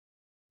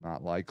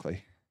 Not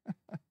likely.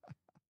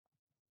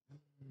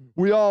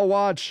 We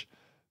watch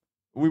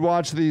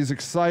these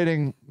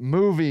exciting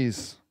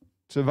movies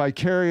to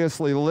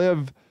vicariously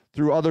live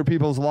through other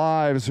people's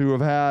lives who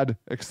have had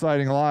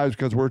exciting lives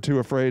because we're too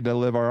afraid to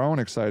live our own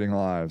exciting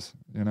lives,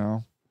 you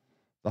know?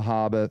 The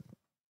Hobbit,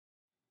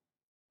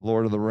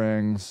 Lord of the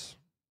Rings,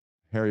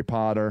 Harry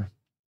Potter,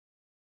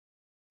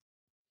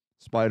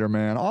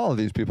 Spider-Man. All of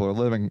these people are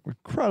living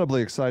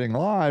incredibly exciting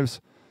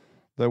lives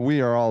that we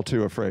are all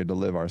too afraid to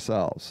live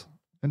ourselves.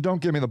 And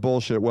don't give me the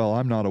bullshit, well,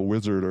 I'm not a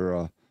wizard or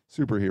a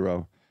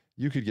superhero.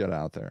 You could get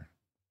out there.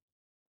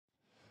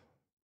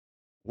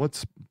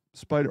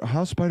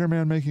 How's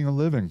Spider-Man making a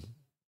living?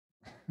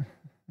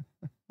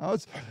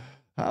 How's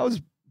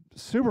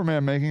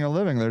Superman making a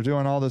living? They're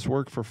doing all this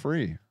work for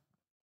free.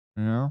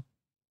 You know?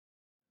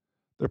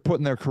 They're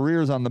putting their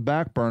careers on the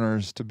back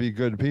burners to be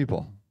good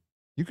people.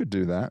 You could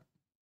do that.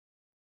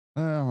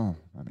 Well,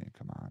 I mean,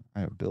 come on. I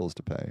have bills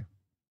to pay.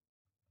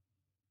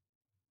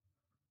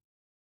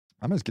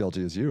 I'm as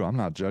guilty as you. I'm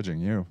not judging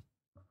you.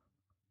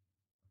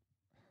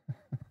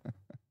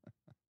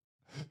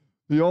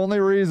 The only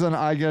reason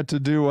I get to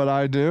do what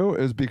I do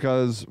is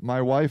because my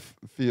wife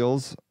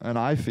feels and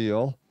I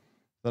feel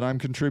that I'm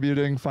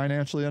contributing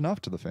financially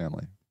enough to the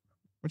family,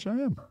 which I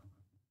am.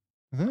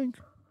 I think.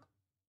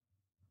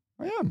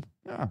 I am.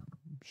 Yeah.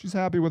 She's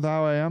happy with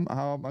how I am,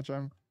 how much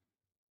I'm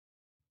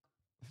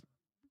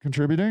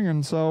contributing.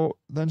 And so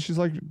then she's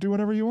like, do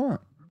whatever you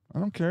want. I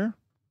don't care.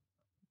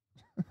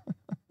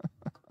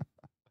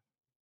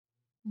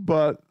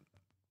 But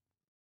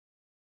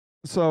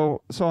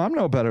so I'm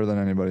no better than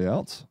anybody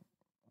else.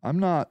 I'm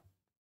not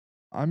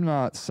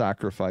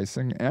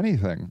sacrificing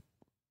anything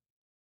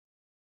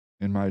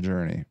in my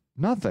journey.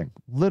 Nothing.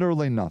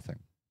 Literally nothing.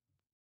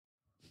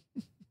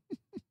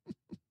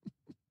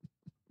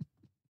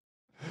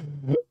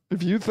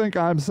 If you think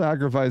I'm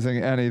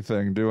sacrificing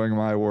anything doing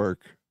my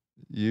work,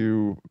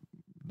 you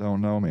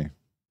don't know me.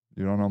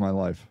 You don't know my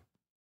life.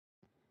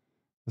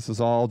 This is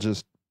all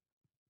just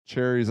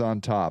cherries on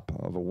top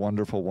of a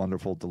wonderful,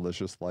 wonderful,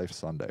 delicious life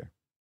sundae.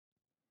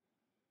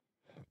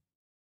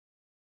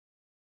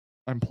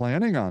 I'm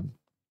planning on,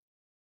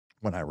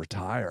 when I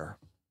retire,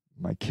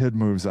 my kid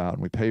moves out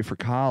and we pay for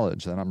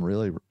college, then I'm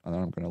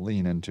going to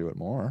lean into it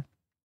more.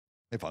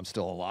 If I'm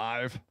still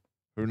alive,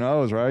 who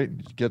knows, right?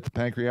 You get the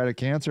pancreatic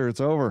cancer, it's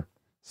over.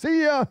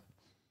 See ya.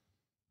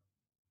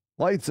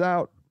 Lights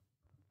out.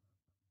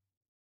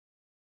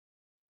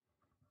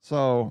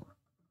 So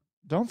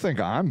don't think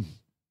I'm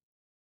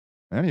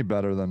any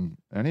better than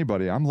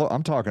anybody.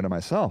 I'm talking to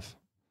myself.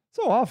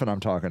 So often I'm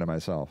talking to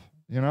myself.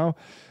 You know,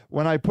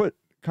 when I put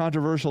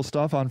controversial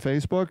stuff on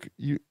Facebook,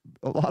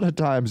 a lot of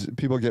times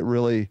people get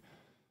really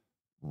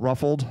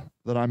ruffled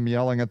that I'm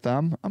yelling at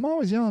them. I'm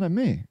always yelling at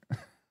me.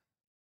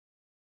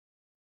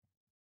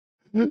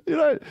 You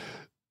know,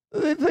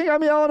 they think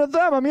I'm yelling at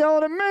them. I'm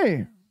yelling at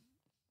me.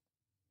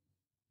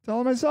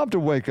 Telling myself to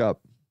wake up,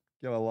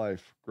 get a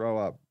life, grow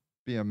up,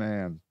 be a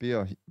man, be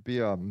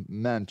a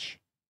mensch.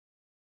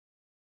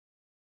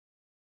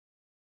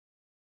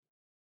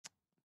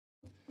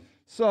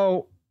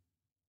 So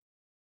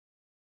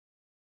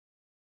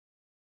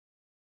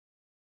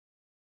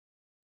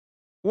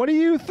what do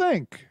you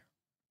think?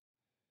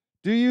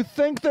 Do you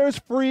think there's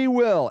free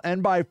will?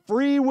 And by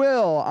free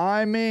will,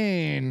 I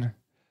mean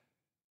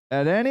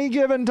at any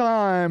given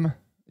time,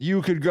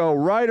 you could go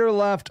right or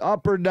left,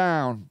 up or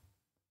down.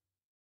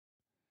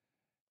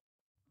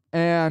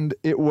 And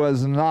it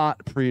was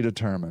not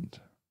predetermined.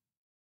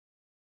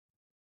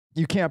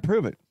 You can't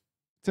prove it.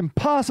 It's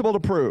impossible to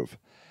prove.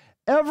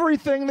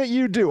 Everything that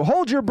you do,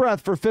 hold your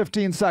breath for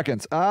 15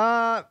 seconds.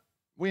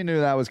 We knew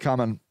that was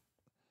coming.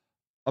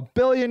 1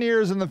 billion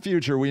years in the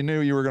future, we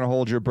knew you were going to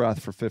hold your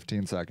breath for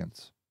 15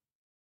 seconds.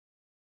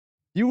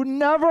 You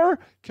never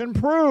can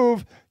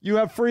prove you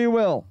have free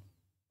will.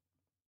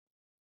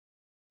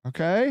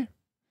 Okay?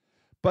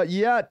 But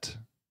yet,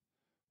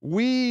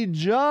 we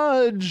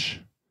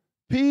judge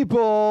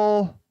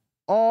people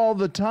all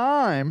the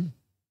time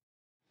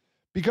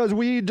because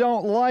we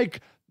don't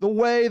like the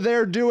way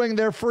they're doing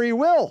their free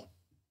will.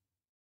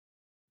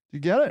 You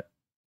get it?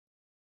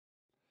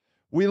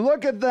 We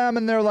look at them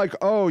and they're like,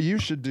 oh, you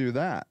should do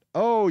that.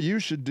 Oh, you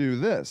should do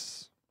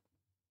this.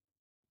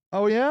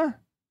 Oh, yeah?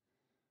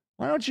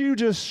 Why don't you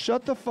just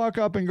shut the fuck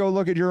up and go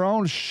look at your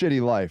own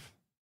shitty life?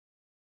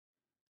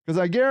 Because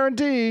I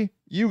guarantee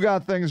you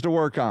got things to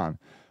work on.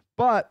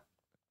 But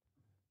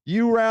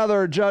you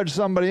rather judge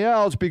somebody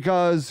else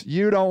because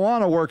you don't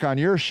want to work on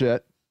your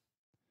shit.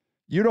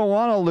 You don't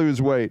want to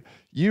lose weight.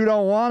 You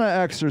don't want to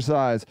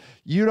exercise.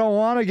 You don't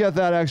want to get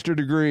that extra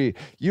degree.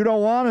 You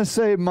don't want to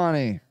save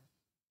money.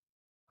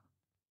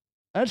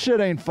 That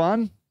shit ain't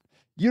fun.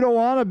 You don't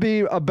want to be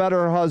a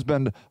better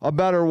husband, a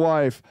better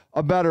wife,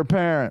 a better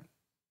parent.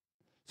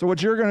 So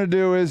what you're going to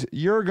do is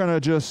you're going to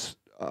just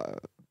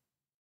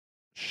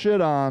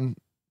shit on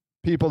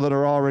people that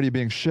are already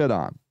being shit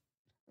on.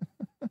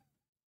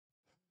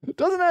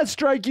 Doesn't that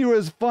strike you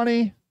as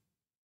funny?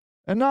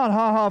 And not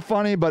ha-ha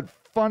funny, but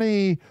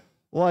funny,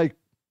 like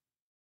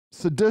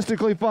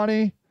sadistically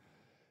funny?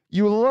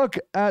 You look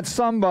at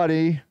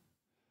somebody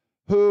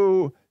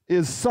who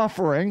is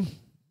suffering,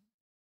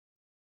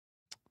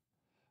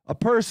 a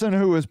person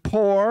who is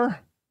poor,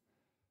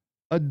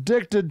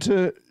 addicted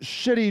to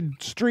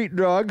shitty street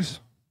drugs,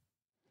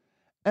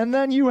 and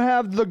then you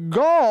have the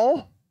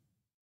gall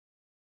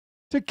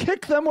to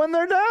kick them when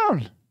they're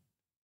down.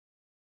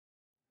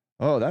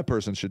 Oh, that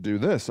person should do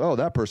this. Oh,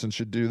 that person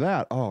should do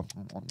that. Oh,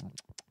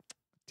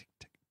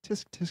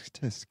 tisk, tisk,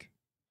 tisk.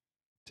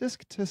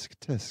 Tisk, tisk,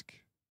 tisk.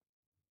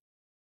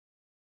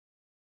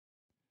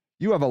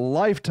 You have a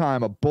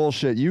lifetime of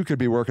bullshit you could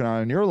be working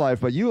on in your life,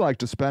 but you like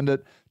to spend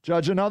it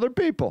judging other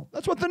people.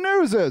 That's what the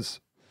news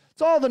is.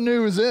 It's all the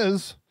news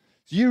is.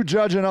 It's you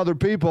judging other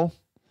people,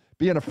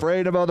 being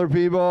afraid of other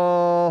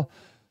people,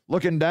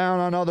 looking down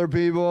on other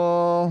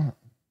people.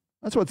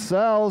 That's what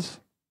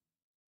sells.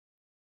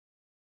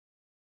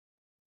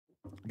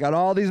 Got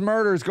all these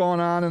murders going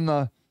on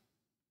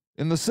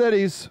in the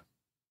cities.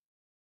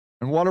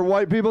 And what are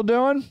white people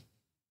doing?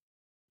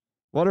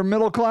 What are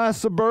middle-class,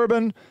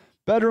 suburban,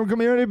 bedroom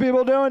community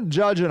people doing?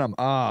 Judging them.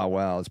 Ah,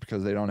 well, it's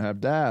because they don't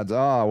have dads.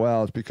 Ah,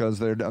 well, it's because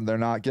they're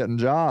not getting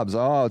jobs.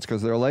 Oh, it's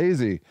because they're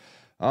lazy.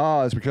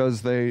 Oh, it's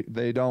because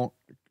they don't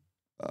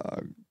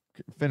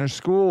finish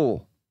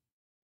school.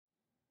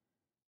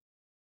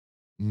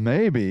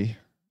 Maybe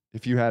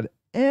if you had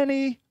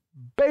any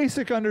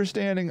basic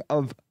understanding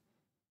of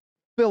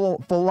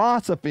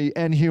philosophy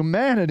and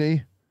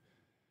humanity,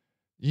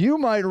 you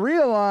might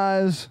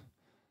realize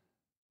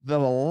that a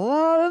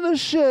lot of the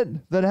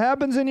shit that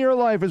happens in your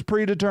life is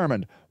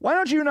predetermined. Why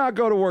don't you not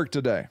go to work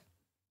today?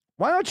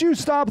 Why don't you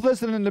stop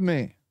listening to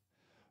me?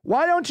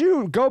 Why don't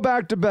you go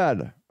back to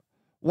bed?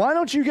 Why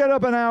don't you get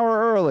up an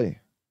hour early?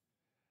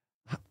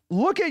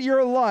 Look at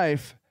your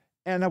life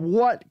and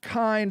what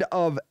kind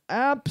of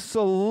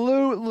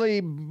absolutely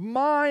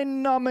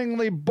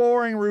mind-numbingly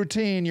boring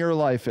routine your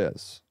life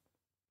is.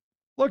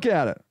 Look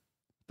at it.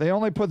 They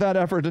only put that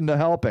effort into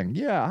helping.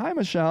 Yeah, hi,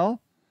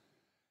 Michelle.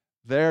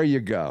 There you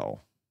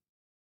go.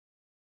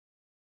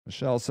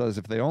 Michelle says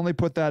if they only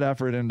put that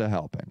effort into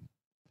helping.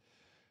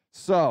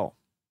 So,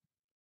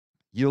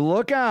 you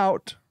look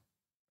out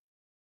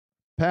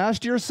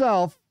past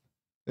yourself,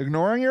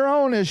 ignoring your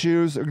own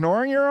issues,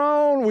 ignoring your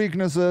own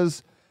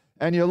weaknesses,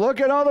 and you look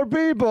at other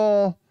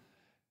people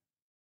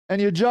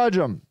and you judge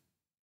them.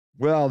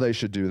 Well, they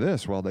should do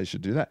this. Well, they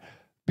should do that.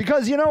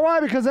 Because you know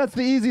why? Because that's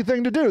the easy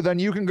thing to do. Then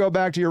you can go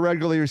back to your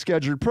regularly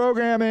scheduled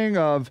programming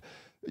of,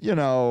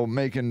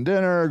 making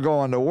dinner,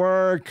 going to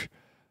work,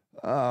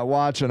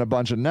 watching a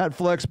bunch of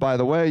Netflix. By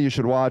the way, you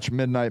should watch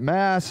Midnight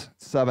Mass,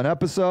 7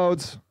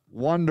 episodes.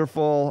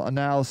 Wonderful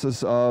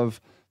analysis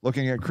of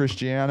looking at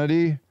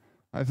Christianity,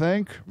 I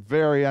think.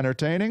 Very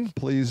entertaining.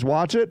 Please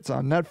watch it. It's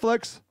on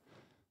Netflix.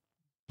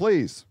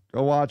 Please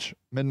go watch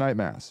Midnight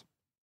Mass.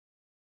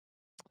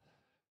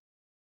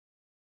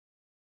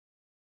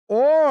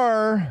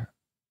 Or,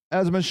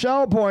 as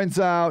Michelle points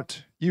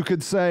out, you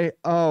could say,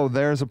 oh,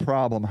 there's a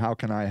problem. How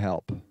can I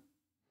help?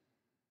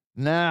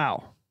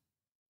 Now,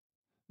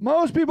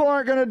 most people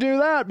aren't going to do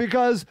that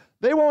because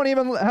they won't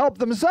even help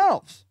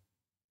themselves.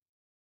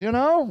 You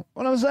know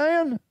what I'm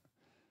saying?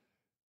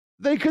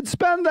 They could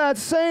spend that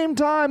same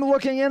time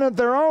looking in at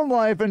their own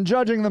life and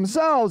judging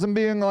themselves and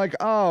being like,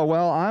 oh,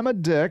 well, I'm a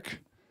dick.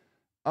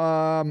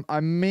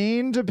 I'm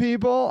mean to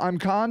people. I'm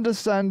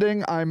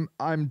condescending. I'm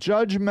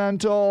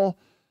judgmental.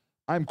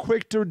 I'm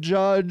quick to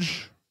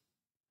judge.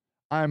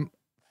 I'm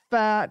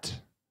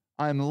fat.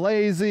 I'm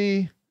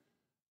lazy.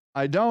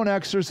 I don't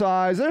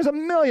exercise. There's a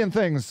million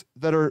things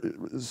that are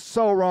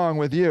so wrong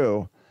with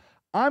you.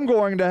 I'm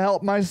going to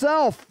help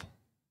myself.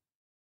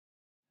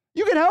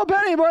 You can help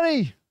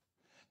anybody.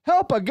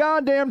 Help a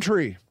goddamn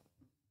tree.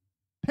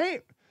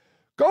 Hey,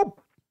 go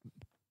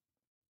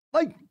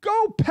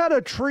pet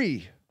a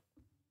tree.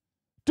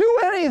 Do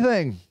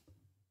anything.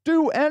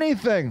 Do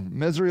anything.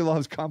 Misery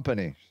loves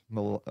company,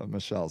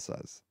 Michelle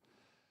says.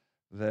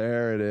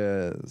 There it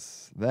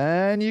is.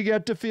 Then you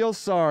get to feel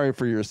sorry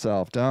for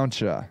yourself,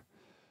 don't you?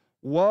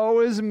 Woe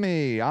is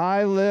me.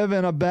 I live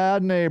in a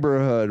bad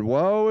neighborhood.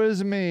 Woe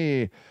is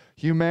me.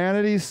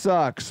 Humanity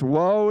sucks.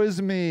 Woe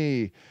is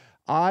me.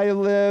 I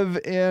live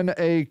in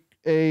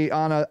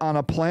on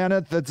a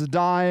planet that's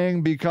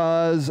dying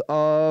because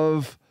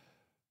of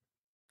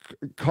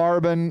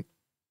carbon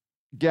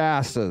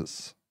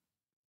gases.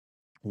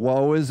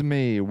 Woe is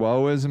me.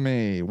 Woe is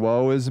me.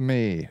 Woe is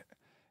me.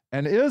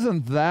 And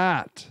isn't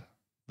that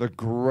the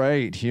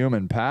great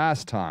human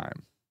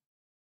pastime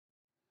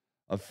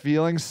of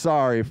feeling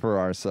sorry for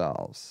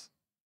ourselves?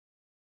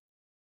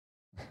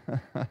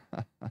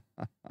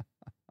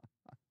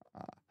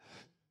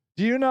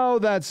 Do you know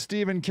that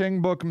Stephen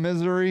King book,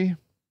 Misery?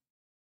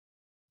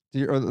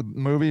 Or the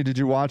movie, did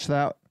you watch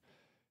that?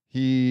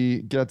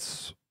 He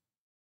gets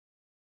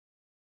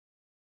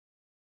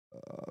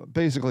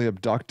basically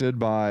abducted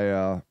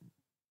by,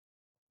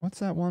 what's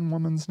that one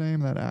woman's name,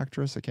 that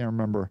actress? I can't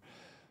remember.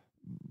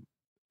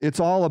 It's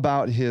all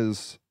about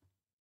his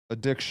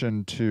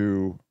addiction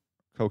to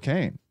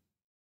cocaine.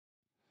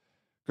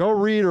 Go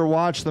read or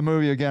watch the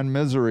movie again,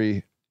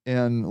 Misery,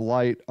 in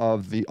light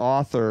of the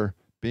author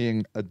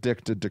being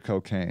addicted to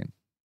cocaine.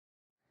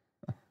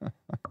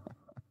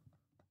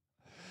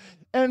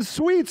 And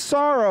sweet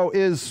sorrow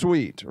is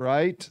sweet,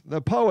 right?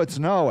 The poets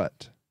know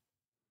it.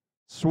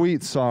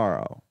 Sweet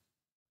sorrow.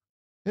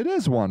 It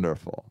is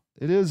wonderful.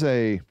 It is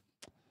a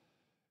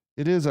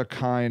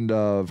kind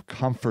of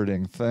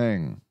comforting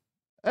thing.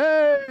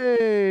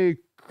 Hey,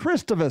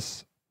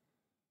 Christovus.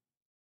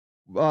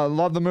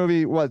 Love the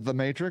movie, what, The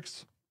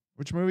Matrix?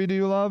 Which movie do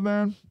you love,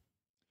 man?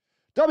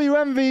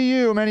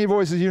 WMVU, Many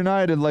Voices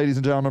United, ladies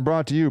and gentlemen,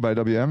 brought to you by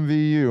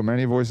WMVU,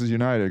 Many Voices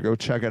United. Go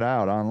check it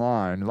out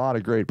online. A lot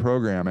of great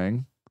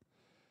programming.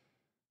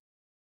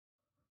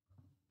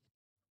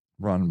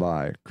 Run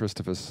by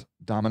Christopher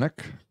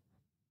DAMNIT.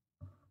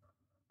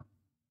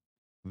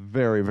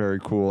 Very, very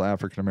cool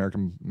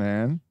African-American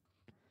man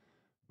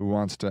who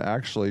wants to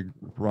actually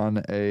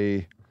run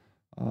a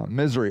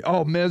Misery.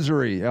 Oh,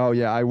 Misery. Oh,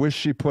 yeah. I wish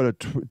she put a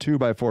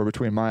 2x4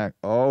 between my...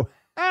 Oh,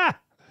 ah!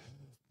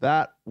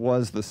 That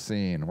was the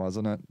scene,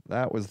 wasn't it?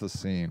 That was the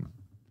scene.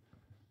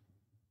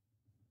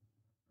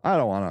 I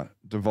don't want to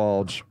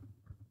divulge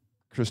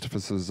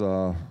Christopher's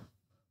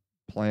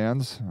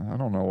plans. I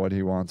don't know what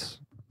he wants,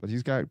 but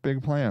he's got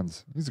big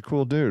plans. He's a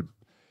cool dude.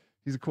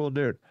 He's a cool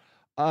dude.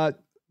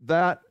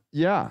 That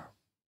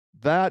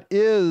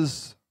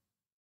is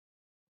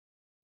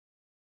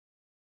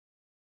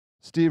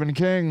Stephen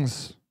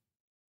King's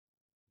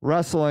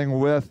wrestling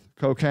with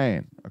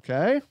cocaine,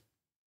 okay?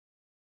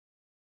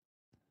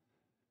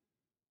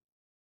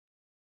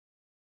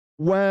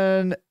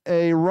 When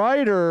a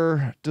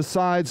writer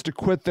decides to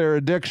quit their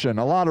addiction,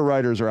 a lot of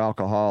writers are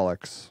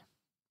alcoholics.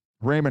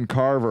 Raymond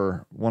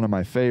Carver, one of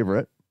my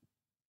favorite.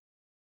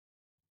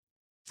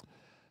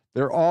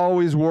 They're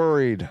always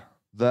worried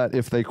that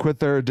if they quit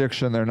their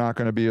addiction, they're not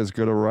going to be as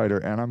good a writer.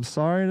 And I'm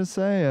sorry to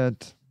say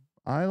it,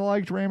 I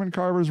liked Raymond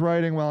Carver's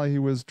writing while he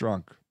was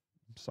drunk.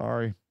 I'm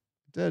sorry.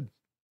 It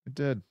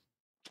did.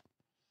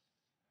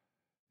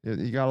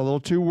 He got a little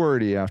too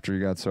wordy after he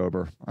got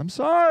sober. I'm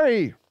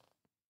sorry.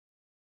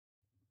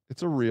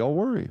 It's a real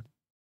worry.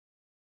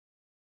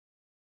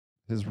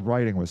 His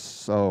writing was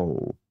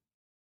so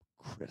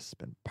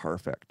crisp and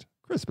perfect.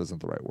 Crisp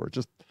isn't the right word,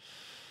 just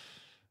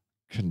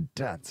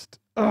condensed.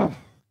 Oh,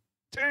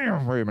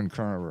 damn, Raymond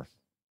Carver.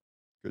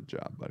 Good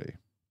job, buddy.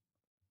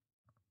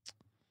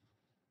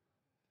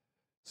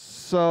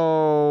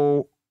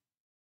 So,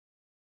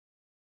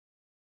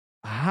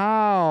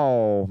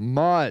 how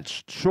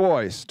much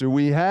choice do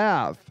we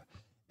have?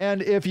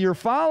 And if you're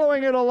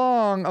following it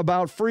along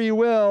about free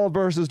will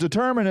versus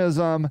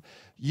determinism,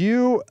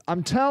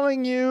 I'm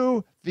telling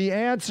you, the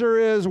answer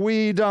is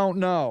we don't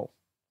know.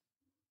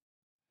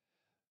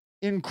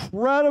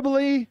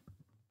 Incredibly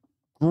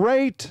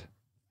great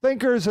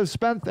thinkers have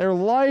spent their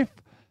life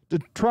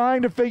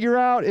trying to figure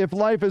out if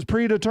life is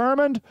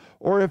predetermined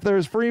or if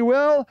there's free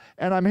will.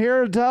 And I'm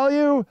here to tell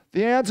you,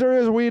 the answer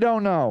is we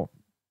don't know.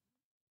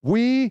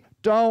 We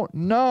don't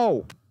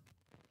know.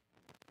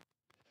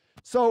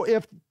 So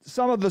if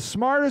some of the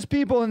smartest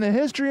people in the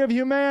history of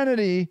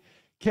humanity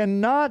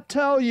cannot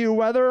tell you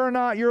whether or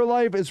not your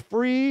life is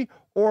free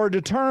or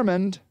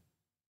determined,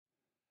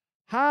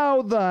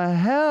 how the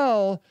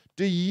hell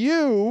do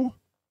you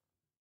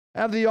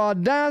have the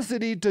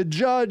audacity to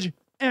judge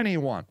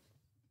anyone,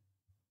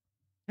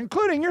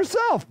 including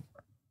yourself?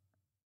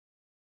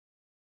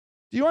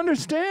 Do you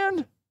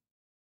understand?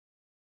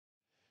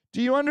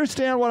 Do you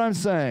understand what I'm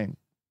saying?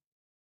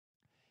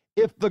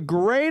 If the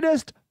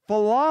greatest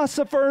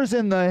philosophers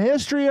in the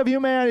history of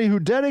humanity who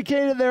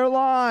dedicated their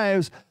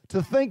lives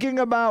to thinking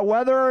about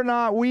whether or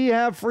not we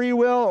have free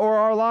will or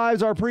our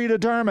lives are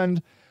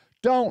predetermined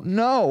don't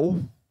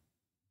know,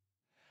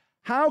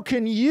 how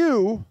can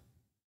you,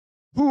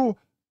 who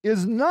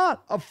is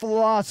not a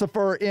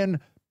philosopher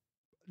in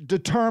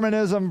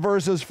determinism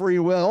versus free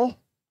will,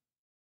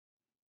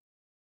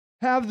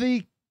 have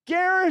the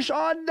garish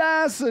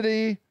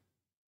audacity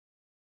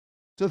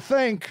to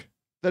think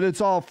that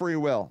it's all free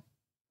will.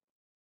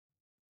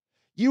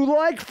 You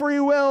like free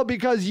will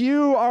because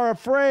you are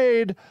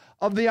afraid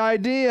of the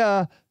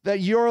idea that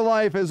your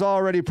life is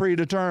already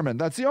predetermined.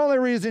 That's the only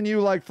reason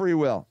you like free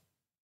will.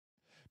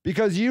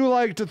 Because you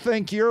like to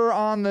think you're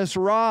on this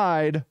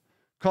ride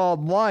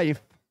called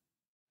life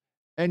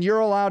and you're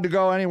allowed to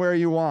go anywhere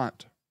you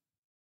want.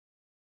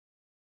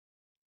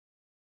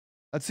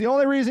 That's the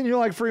only reason you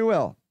like free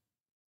will.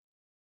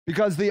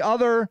 Because the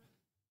other,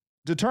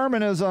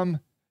 determinism,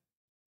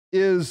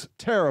 is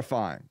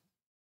terrifying.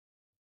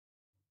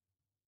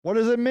 What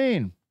does it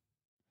mean?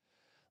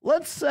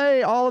 Let's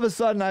say all of a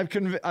sudden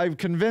I've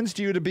convinced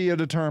you to be a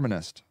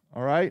determinist,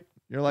 all right?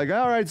 You're like,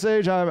 all right,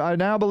 Sage, I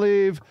now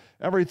believe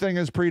everything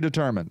is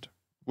predetermined,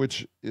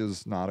 which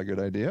is not a good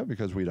idea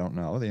because we don't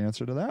know the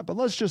answer to that. But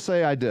let's just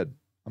say I did.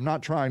 I'm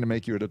not trying to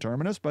make you a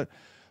determinist, but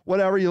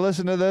whatever, you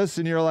listen to this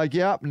and you're like,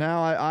 yep,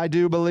 now I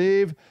do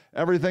believe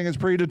everything is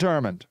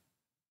predetermined.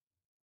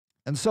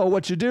 And so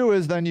what you do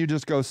is then you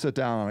just go sit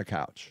down on a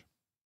couch.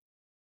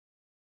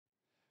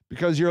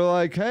 Because you're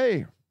like,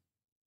 hey,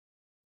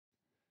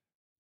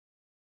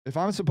 if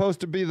I'm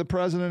supposed to be the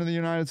president of the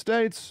United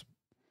States,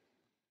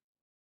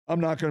 I'm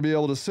not going to be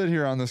able to sit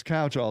here on this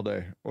couch all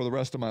day or the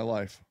rest of my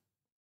life.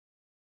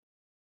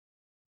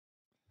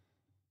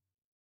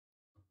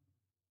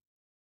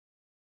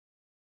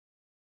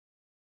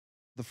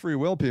 The free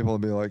will people will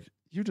be like,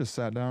 you just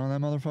sat down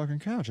on that motherfucking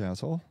couch,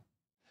 asshole.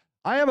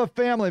 I have a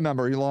family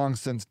member, he long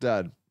since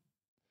dead.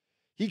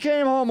 He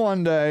came home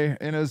one day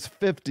in his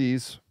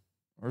 50s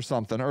or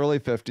something, early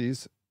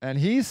 50s, and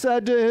he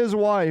said to his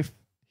wife,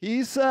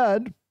 he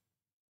said,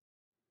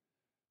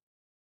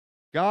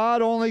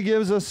 God only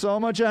gives us so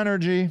much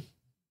energy,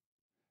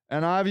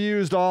 and I've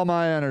used all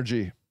my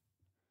energy.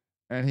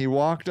 And he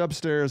walked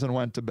upstairs and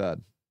went to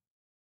bed.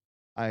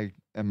 I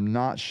am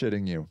not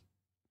shitting you.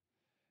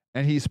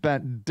 And he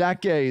spent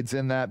decades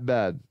in that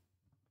bed.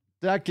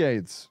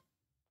 Decades.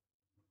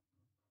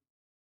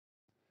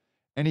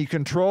 And he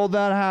controlled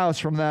that house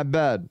from that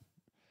bed.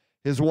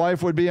 His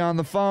wife would be on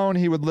the phone.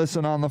 He would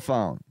listen on the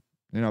phone.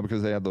 You know,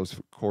 because they had those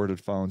corded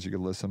phones. You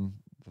could listen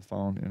to the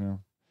phone, you know.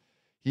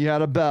 He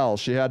had a bell.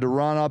 She had to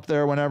run up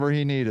there whenever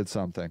he needed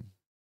something.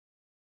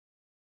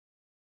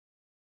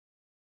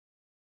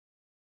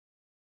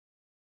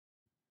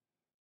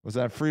 Was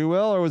that free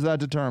will or was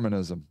that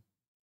determinism?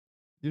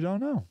 You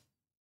don't know.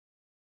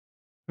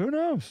 Who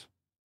knows?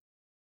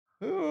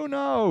 Who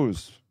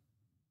knows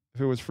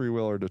if it was free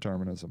will or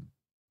determinism?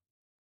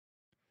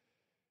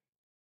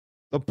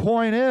 The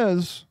point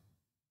is,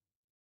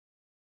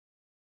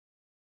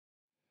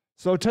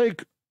 so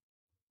take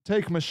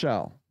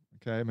Michelle.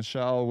 Okay,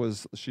 Michelle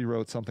she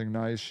wrote something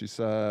nice. She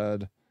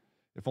said,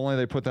 if only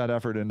they put that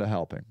effort into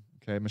helping.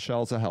 Okay,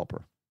 Michelle's a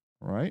helper,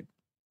 all right?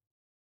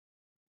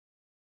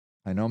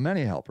 I know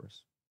many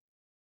helpers.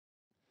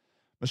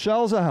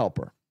 Michelle's a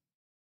helper.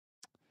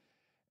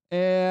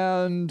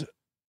 And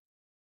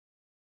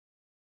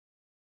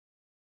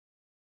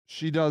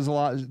she does a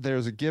lot.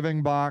 There's a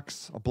giving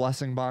box, a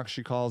blessing box,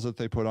 she calls it.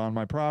 They put on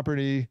my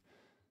property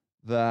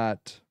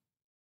that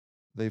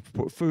they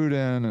put food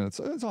in, and it's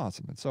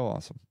awesome. It's so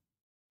awesome.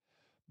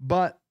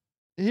 But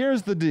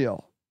here's the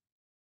deal.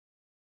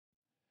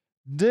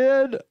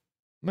 Did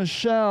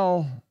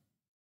Michelle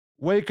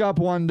wake up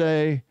one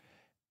day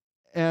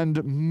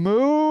and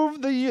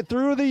move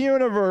through the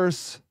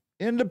universe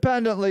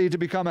independently to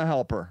become a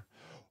helper?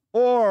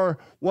 Or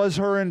was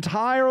her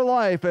entire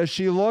life, as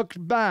she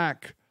looked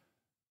back,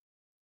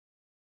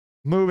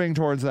 moving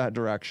towards that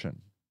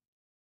direction?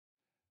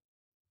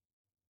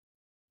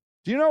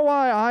 Do you know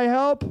why I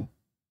help?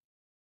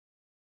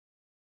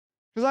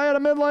 Because I had a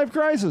midlife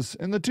crisis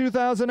in the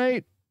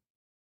 2008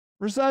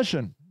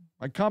 recession.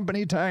 My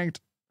company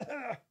tanked.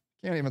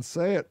 Can't even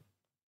say it.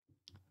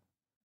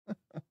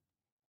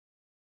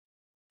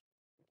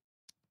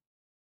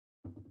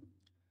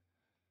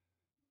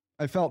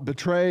 I felt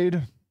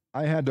betrayed.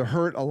 I had to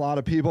hurt a lot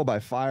of people by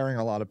firing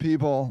a lot of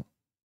people.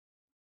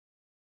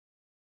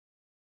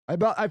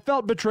 I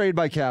felt betrayed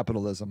by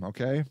capitalism,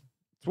 okay?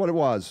 That's what it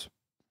was.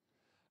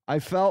 I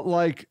felt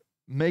like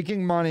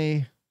making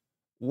money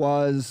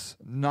was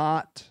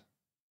not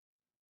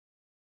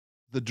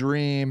the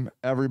dream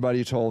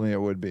everybody told me it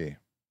would be.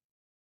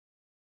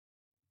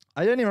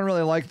 I didn't even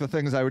really like the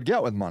things I would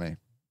get with money.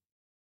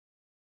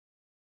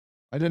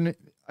 I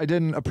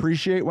didn't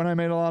appreciate when I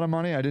made a lot of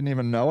money. I didn't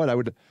even know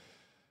it.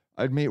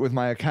 I'd meet with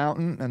my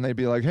accountant and they'd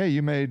be like, hey,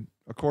 you made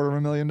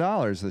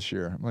 $250,000 this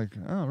year. I'm like,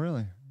 oh,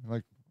 really?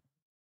 Like,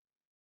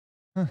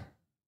 huh.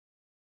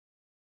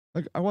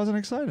 Like, I wasn't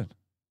excited.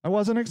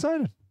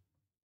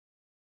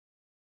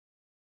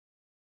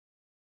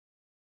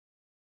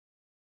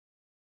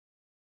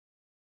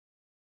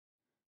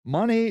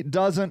 Money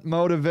doesn't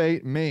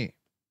motivate me.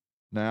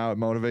 Now it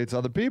motivates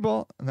other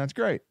people, and that's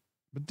great,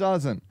 but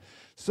doesn't.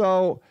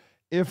 So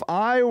if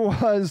I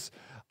was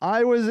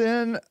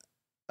in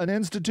an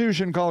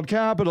institution called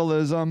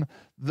capitalism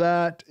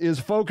that is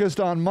focused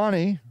on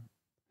money,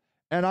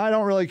 and I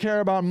don't really care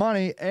about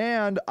money,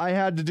 and I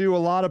had to do a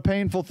lot of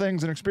painful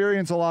things and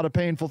experience a lot of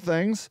painful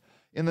things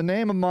in the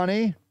name of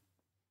money,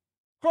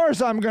 of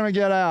course I'm going to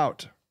get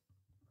out.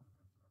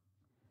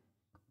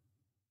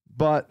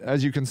 But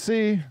as you can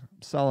see,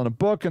 I'm selling a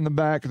book in the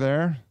back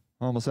there,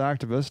 Homeless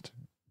Activist.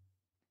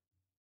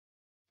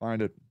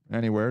 Find it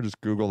anywhere.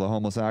 Just Google the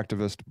Homeless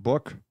Activist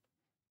book.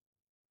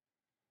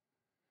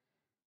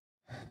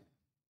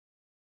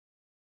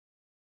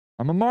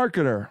 I'm a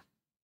marketer.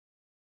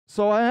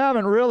 So I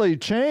haven't really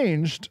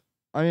changed.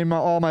 I mean,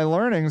 all my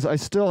learnings, I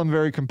still am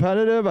very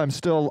competitive. I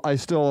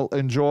still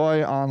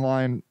enjoy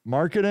online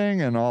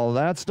marketing and all of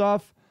that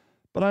stuff,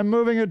 but I'm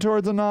moving it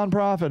towards a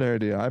nonprofit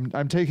idea.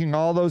 I'm taking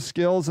all those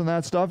skills and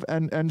that stuff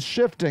and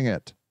shifting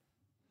it.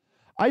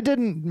 I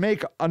didn't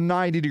make a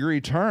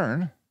 90-degree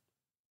turn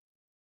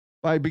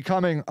by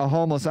becoming a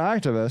homeless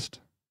activist.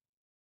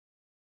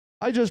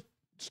 I just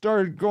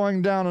started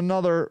going down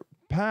another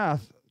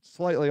path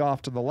slightly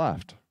off to the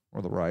left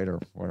or the right or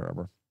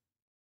wherever.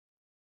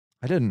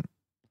 I didn't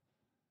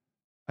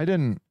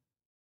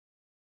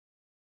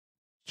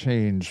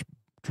change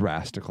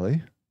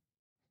drastically.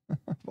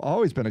 I've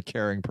always been a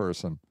caring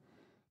person.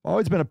 I've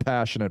always been a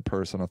passionate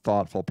person, a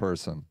thoughtful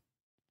person.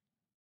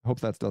 I hope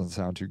that doesn't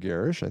sound too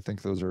garish. I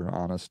think those are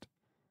honest.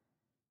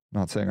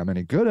 Not saying I'm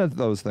any good at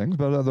those things,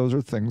 but those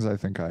are things I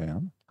think I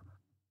am.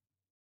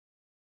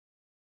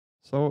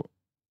 So,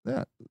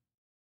 yeah.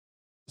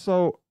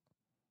 So,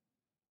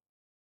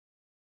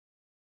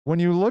 when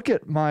you look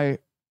at my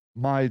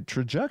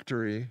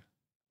trajectory,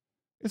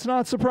 it's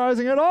not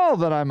surprising at all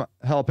that I'm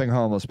helping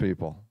homeless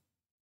people.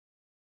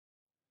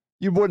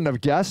 You wouldn't have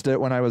guessed it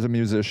when I was a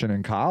musician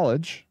in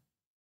college.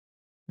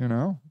 You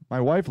know, my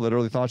wife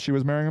literally thought she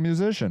was marrying a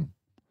musician.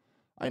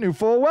 I knew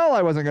full well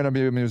I wasn't going to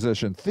be a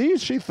musician.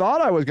 She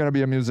thought I was going to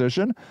be a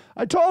musician.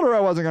 I told her I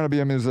wasn't going to be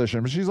a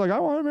musician, but she's like, I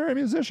want to marry a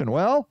musician.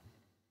 Well,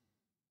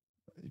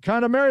 you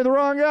kind of married the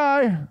wrong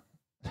guy.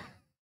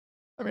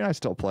 I mean, I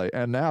still play.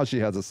 And now she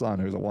has a son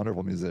who's a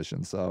wonderful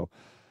musician. So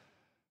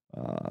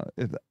I'm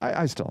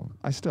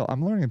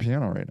learning the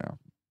piano right now.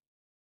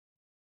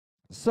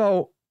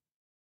 So,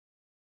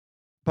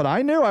 but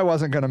I knew I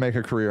wasn't going to make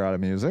a career out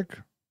of music.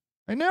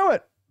 I knew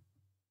it.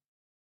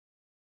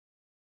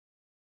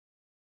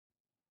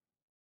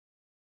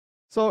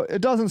 So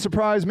it doesn't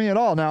surprise me at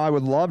all. Now, I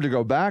would love to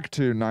go back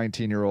to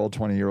 19-year-old,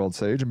 20-year-old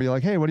Sage and be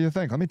like, hey, what do you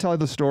think? Let me tell you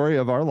the story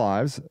of our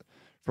lives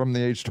from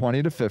the age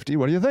 20 to 50.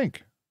 What do you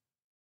think?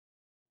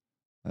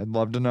 I'd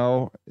love to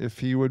know if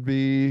he would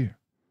be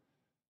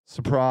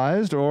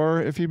surprised or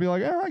if he'd be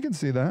like, I can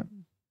see that.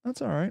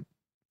 That's all right.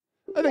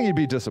 I think he'd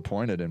be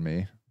disappointed in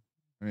me.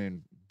 I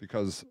mean,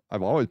 because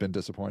I've always been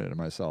disappointed in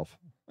myself.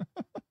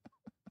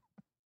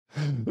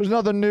 There's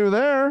nothing new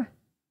there.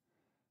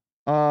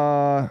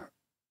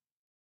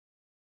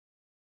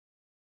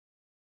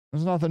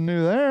 There's nothing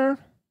new there.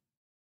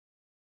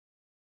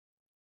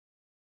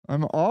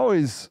 I'm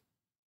always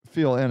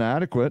feel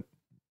inadequate.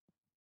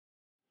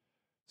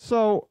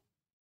 So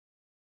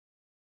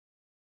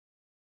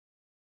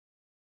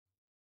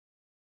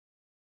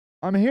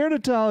I'm here to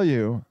tell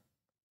you,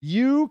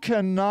 you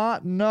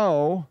cannot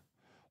know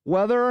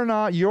whether or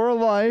not your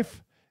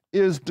life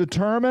is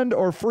determined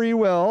or free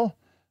will.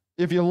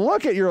 If you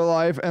look at your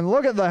life and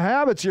look at the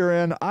habits you're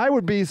in, I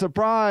would be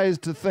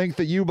surprised to think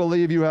that you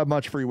believe you have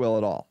much free will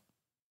at all.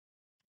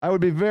 I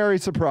would be very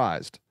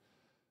surprised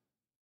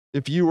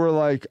if you were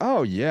like,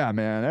 oh, yeah,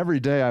 man,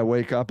 every day I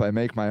wake up, I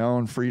make my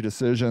own free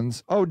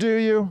decisions. Oh, do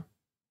you?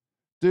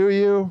 Do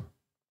you?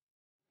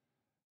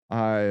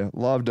 I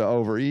love to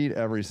overeat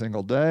every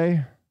single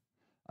day.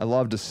 I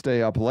love to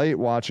stay up late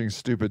watching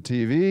stupid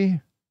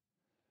TV.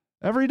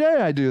 Every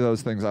day I do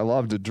those things. I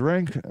love to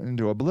drink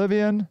into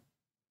oblivion.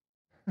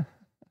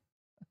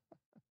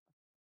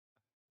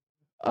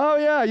 Oh,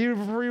 yeah, you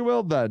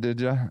free-willed that,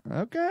 did you?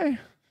 Okay.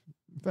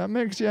 If that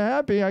makes you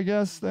happy, I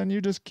guess, then you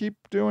just keep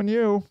doing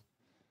you.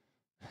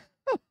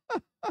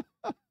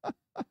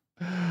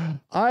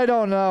 I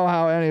don't know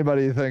how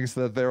anybody thinks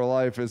that their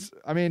life is,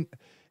 I mean,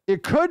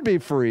 it could be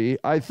free.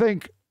 I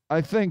think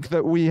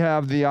that we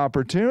have the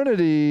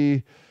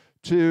opportunity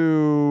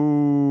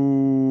to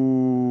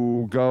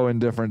go in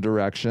different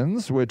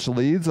directions, which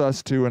leads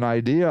us to an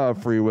idea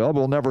of free will.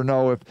 We'll never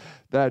know if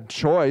that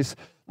choice,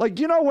 like,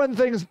 you know, when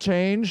things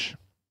change,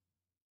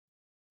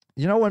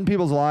 you know, when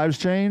people's lives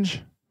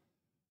change,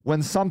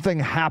 when something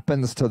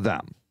happens to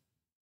them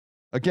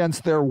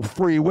against their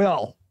free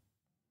will,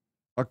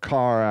 a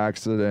car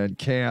accident,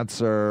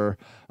 cancer,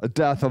 a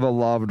death of a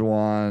loved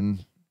one,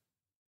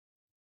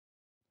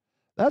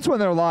 that's when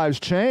their lives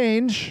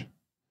change.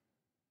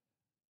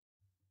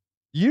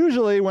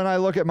 Usually when I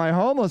look at my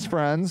homeless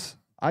friends,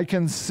 I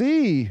can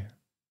see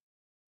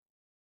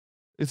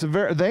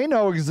they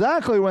know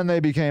exactly when they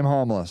became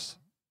homeless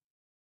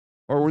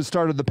or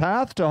started the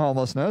path to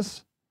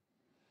homelessness.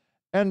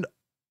 And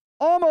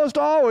almost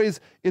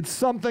always it's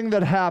something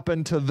that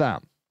happened to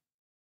them.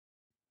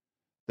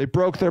 They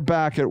broke their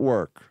back at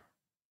work.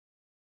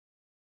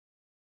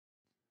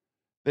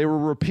 They were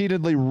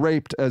repeatedly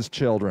raped as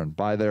children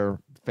by their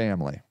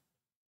family.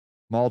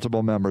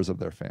 multiple members of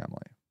their family.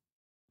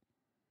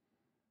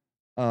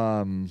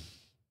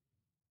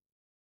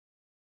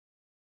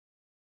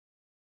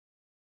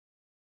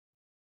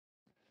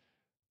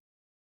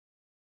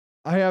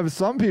 I have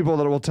some people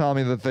that will tell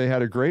me that they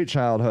had a great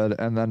childhood,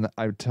 and then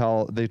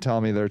they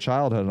tell me their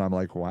childhood, and I'm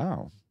like,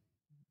 wow,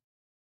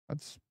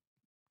 that's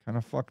kind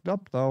of fucked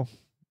up, though.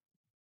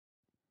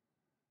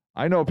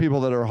 I know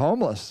people that are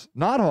homeless,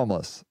 not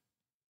homeless,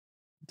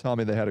 tell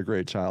me they had a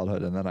great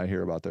childhood, and then I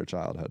hear about their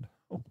childhood.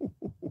 I'm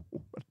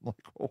like,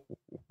 oh,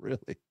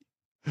 really?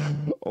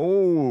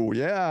 Oh,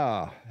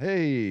 yeah.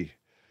 Hey,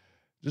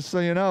 just so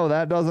you know,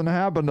 that doesn't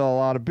happen to a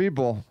lot of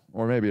people.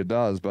 Or maybe it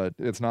does, but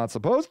it's not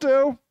supposed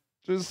to.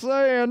 Just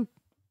saying.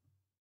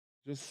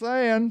 Just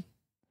saying.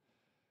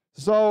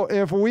 So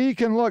if we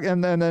can look,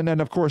 and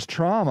of course,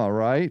 trauma,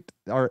 right?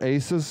 Our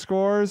ACEs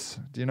scores.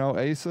 Do you know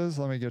ACEs?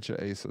 Let me get you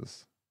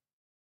ACEs.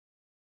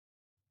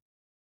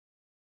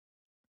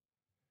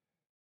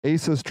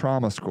 ACEs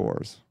trauma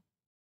scores.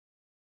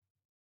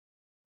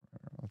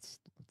 Let's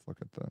look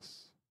at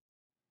this.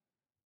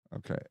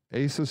 Okay,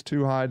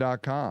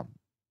 ACES2high.com.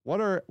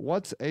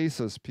 What's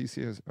ACEs?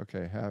 PCS.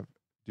 Okay,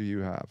 do you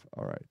have?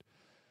 All right.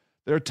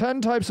 There are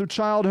 10 types of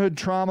childhood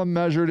trauma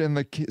measured in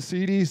the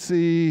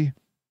CDC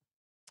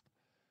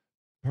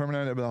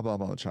permanent blah blah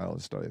blah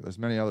childhood study. There's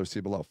many others,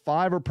 see below.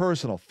 5 are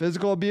personal: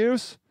 physical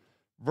abuse,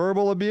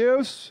 verbal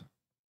abuse.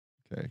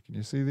 Okay, can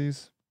you see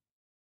these?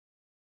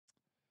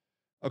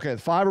 Okay,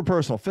 5 are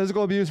personal: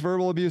 physical abuse,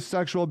 verbal abuse,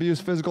 sexual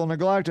abuse, physical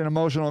neglect, and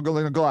emotional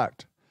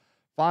neglect.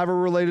 5 are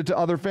related to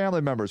other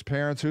family members: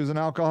 parents who's an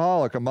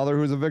alcoholic, a mother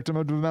who's a victim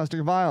of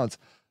domestic violence,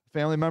 a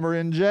family member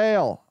in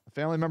jail, a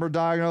family member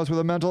diagnosed with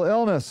a mental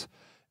illness,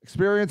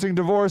 experiencing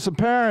divorce of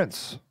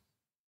parents.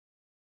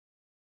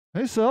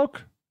 Hey,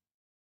 Silk.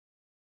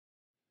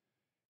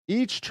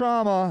 Each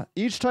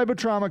type of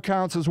trauma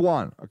counts as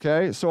one,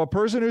 okay? So a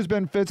person who's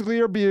been physically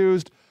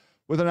abused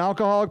with an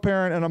alcoholic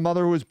parent and a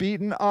mother who was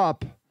beaten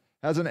up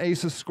has an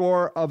ACEs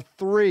score of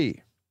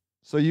 3.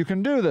 So you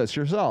can do this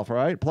yourself,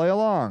 right? Play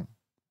along.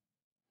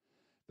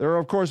 There are,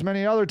 of course,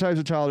 many other types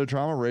of childhood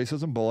trauma: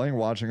 racism, bullying,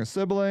 watching a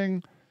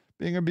sibling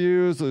being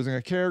abused, losing a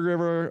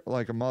caregiver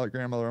like a mother,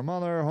 grandmother or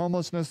mother,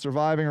 homelessness,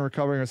 surviving and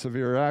recovering a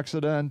severe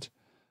accident.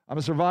 I'm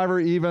a survivor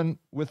even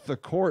with the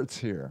courts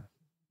here.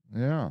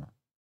 Yeah.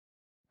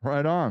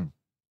 Right on.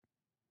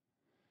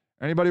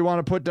 Anybody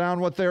want to put down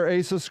what their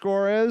ACEs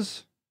score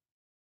is?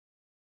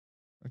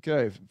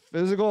 Okay,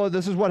 physical,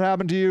 this is what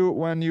happened to you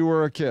when you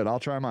were a kid. I'll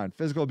try mine.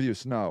 Physical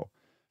abuse, no.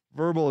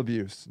 Verbal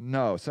abuse,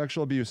 no.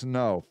 Sexual abuse,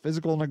 no.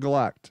 Physical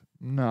neglect,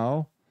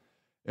 no.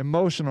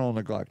 Emotional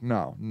neglect,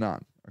 no.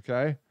 None,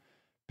 okay?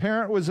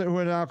 Parent who was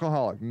an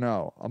alcoholic,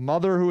 no. A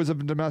mother who was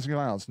of domestic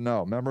violence,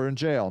 no. Member in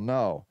jail,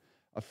 no.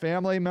 A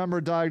family member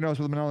diagnosed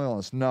with a mental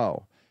illness,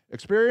 no.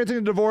 Experiencing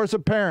a divorce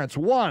of parents,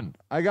 1.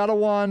 I got a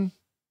 1.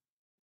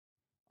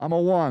 I'm a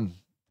 1,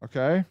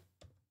 okay?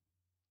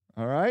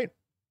 All right?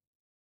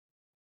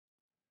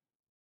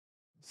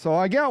 So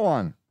I get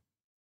 1,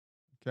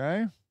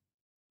 okay?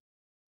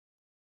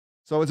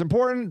 So it's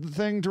important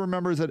thing to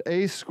remember is that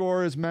ACE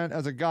score is meant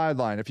as a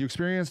guideline. If you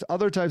experienced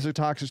other types of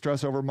toxic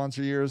stress over months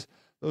or years,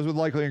 those would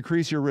likely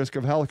increase your risk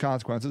of health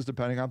consequences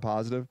depending on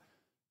positive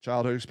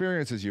childhood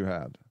experiences you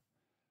had.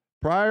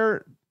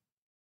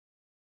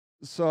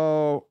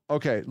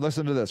 Okay,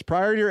 listen to this.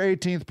 Prior to your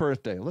 18th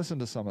birthday, listen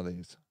to some of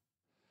these.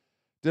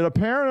 Did a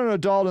parent or an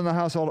adult in the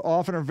household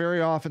often or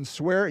very often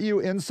swear at you,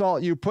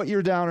 insult you, put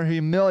you down, or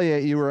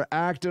humiliate you, or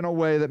act in a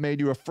way that made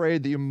you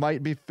afraid that you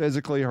might be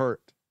physically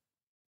hurt?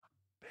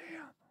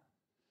 Bam.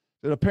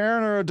 Did a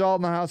parent or adult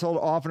in the household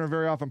often or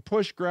very often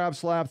push, grab,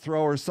 slap,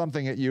 throw, or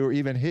something at you, or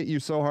even hit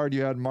you so hard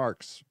you had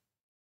marks?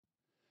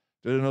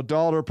 Did an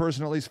adult or a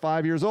person at least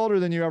 5 years older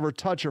than you ever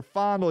touch or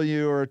fondle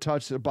you, or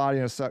touch their body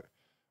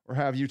or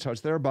have you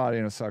touch their body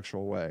in a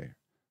sexual way?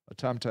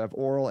 Attempt to have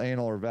oral,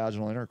 anal, or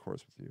vaginal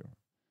intercourse with you?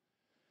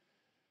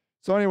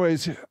 So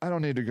anyways, I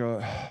don't need to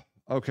go.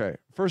 Okay,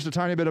 first a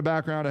tiny bit of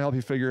background to help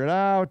you figure it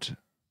out.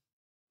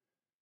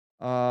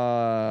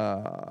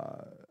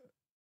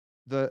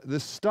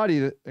 This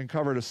study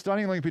uncovered a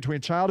stunning link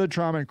between childhood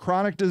trauma and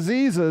chronic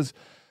diseases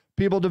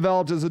people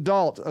developed as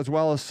adults, as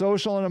well as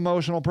social and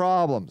emotional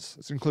problems.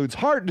 This includes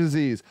heart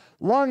disease,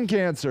 lung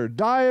cancer,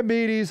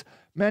 diabetes,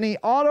 many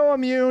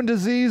autoimmune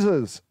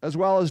diseases, as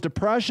well as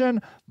depression,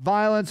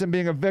 violence, and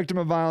being a victim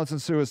of violence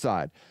and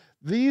suicide.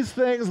 These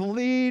things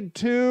lead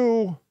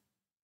to...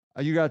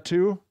 you got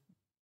 2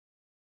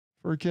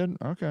 for a kid?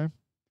 Okay.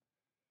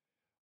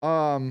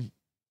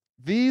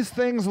 These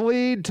things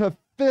lead to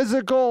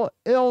physical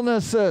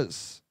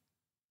illnesses.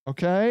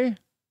 Okay?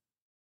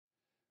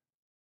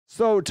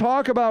 So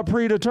talk about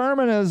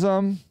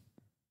predeterminism.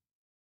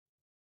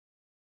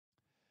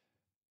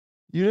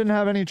 You didn't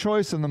have any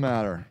choice in the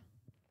matter.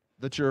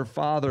 That your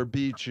father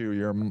beat you,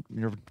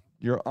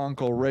 your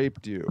uncle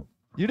raped you.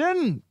 You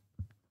didn't.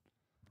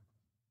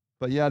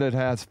 But yet it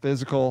has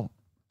physical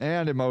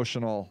and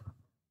emotional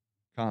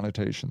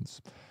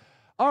connotations.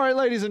 All right,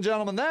 ladies and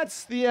gentlemen,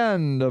 that's the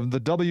end of the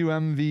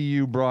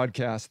WMVU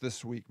broadcast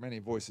this week. Many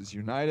Voices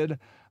United.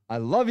 I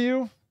love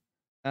you.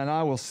 and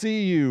I will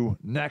see you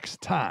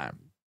next time.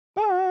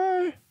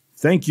 Bye.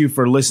 Thank you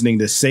for listening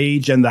to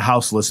Sage and the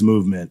Houseless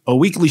Movement, a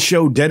weekly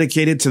show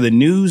dedicated to the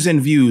news and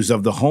views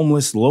of the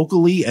homeless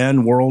locally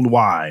and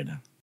worldwide.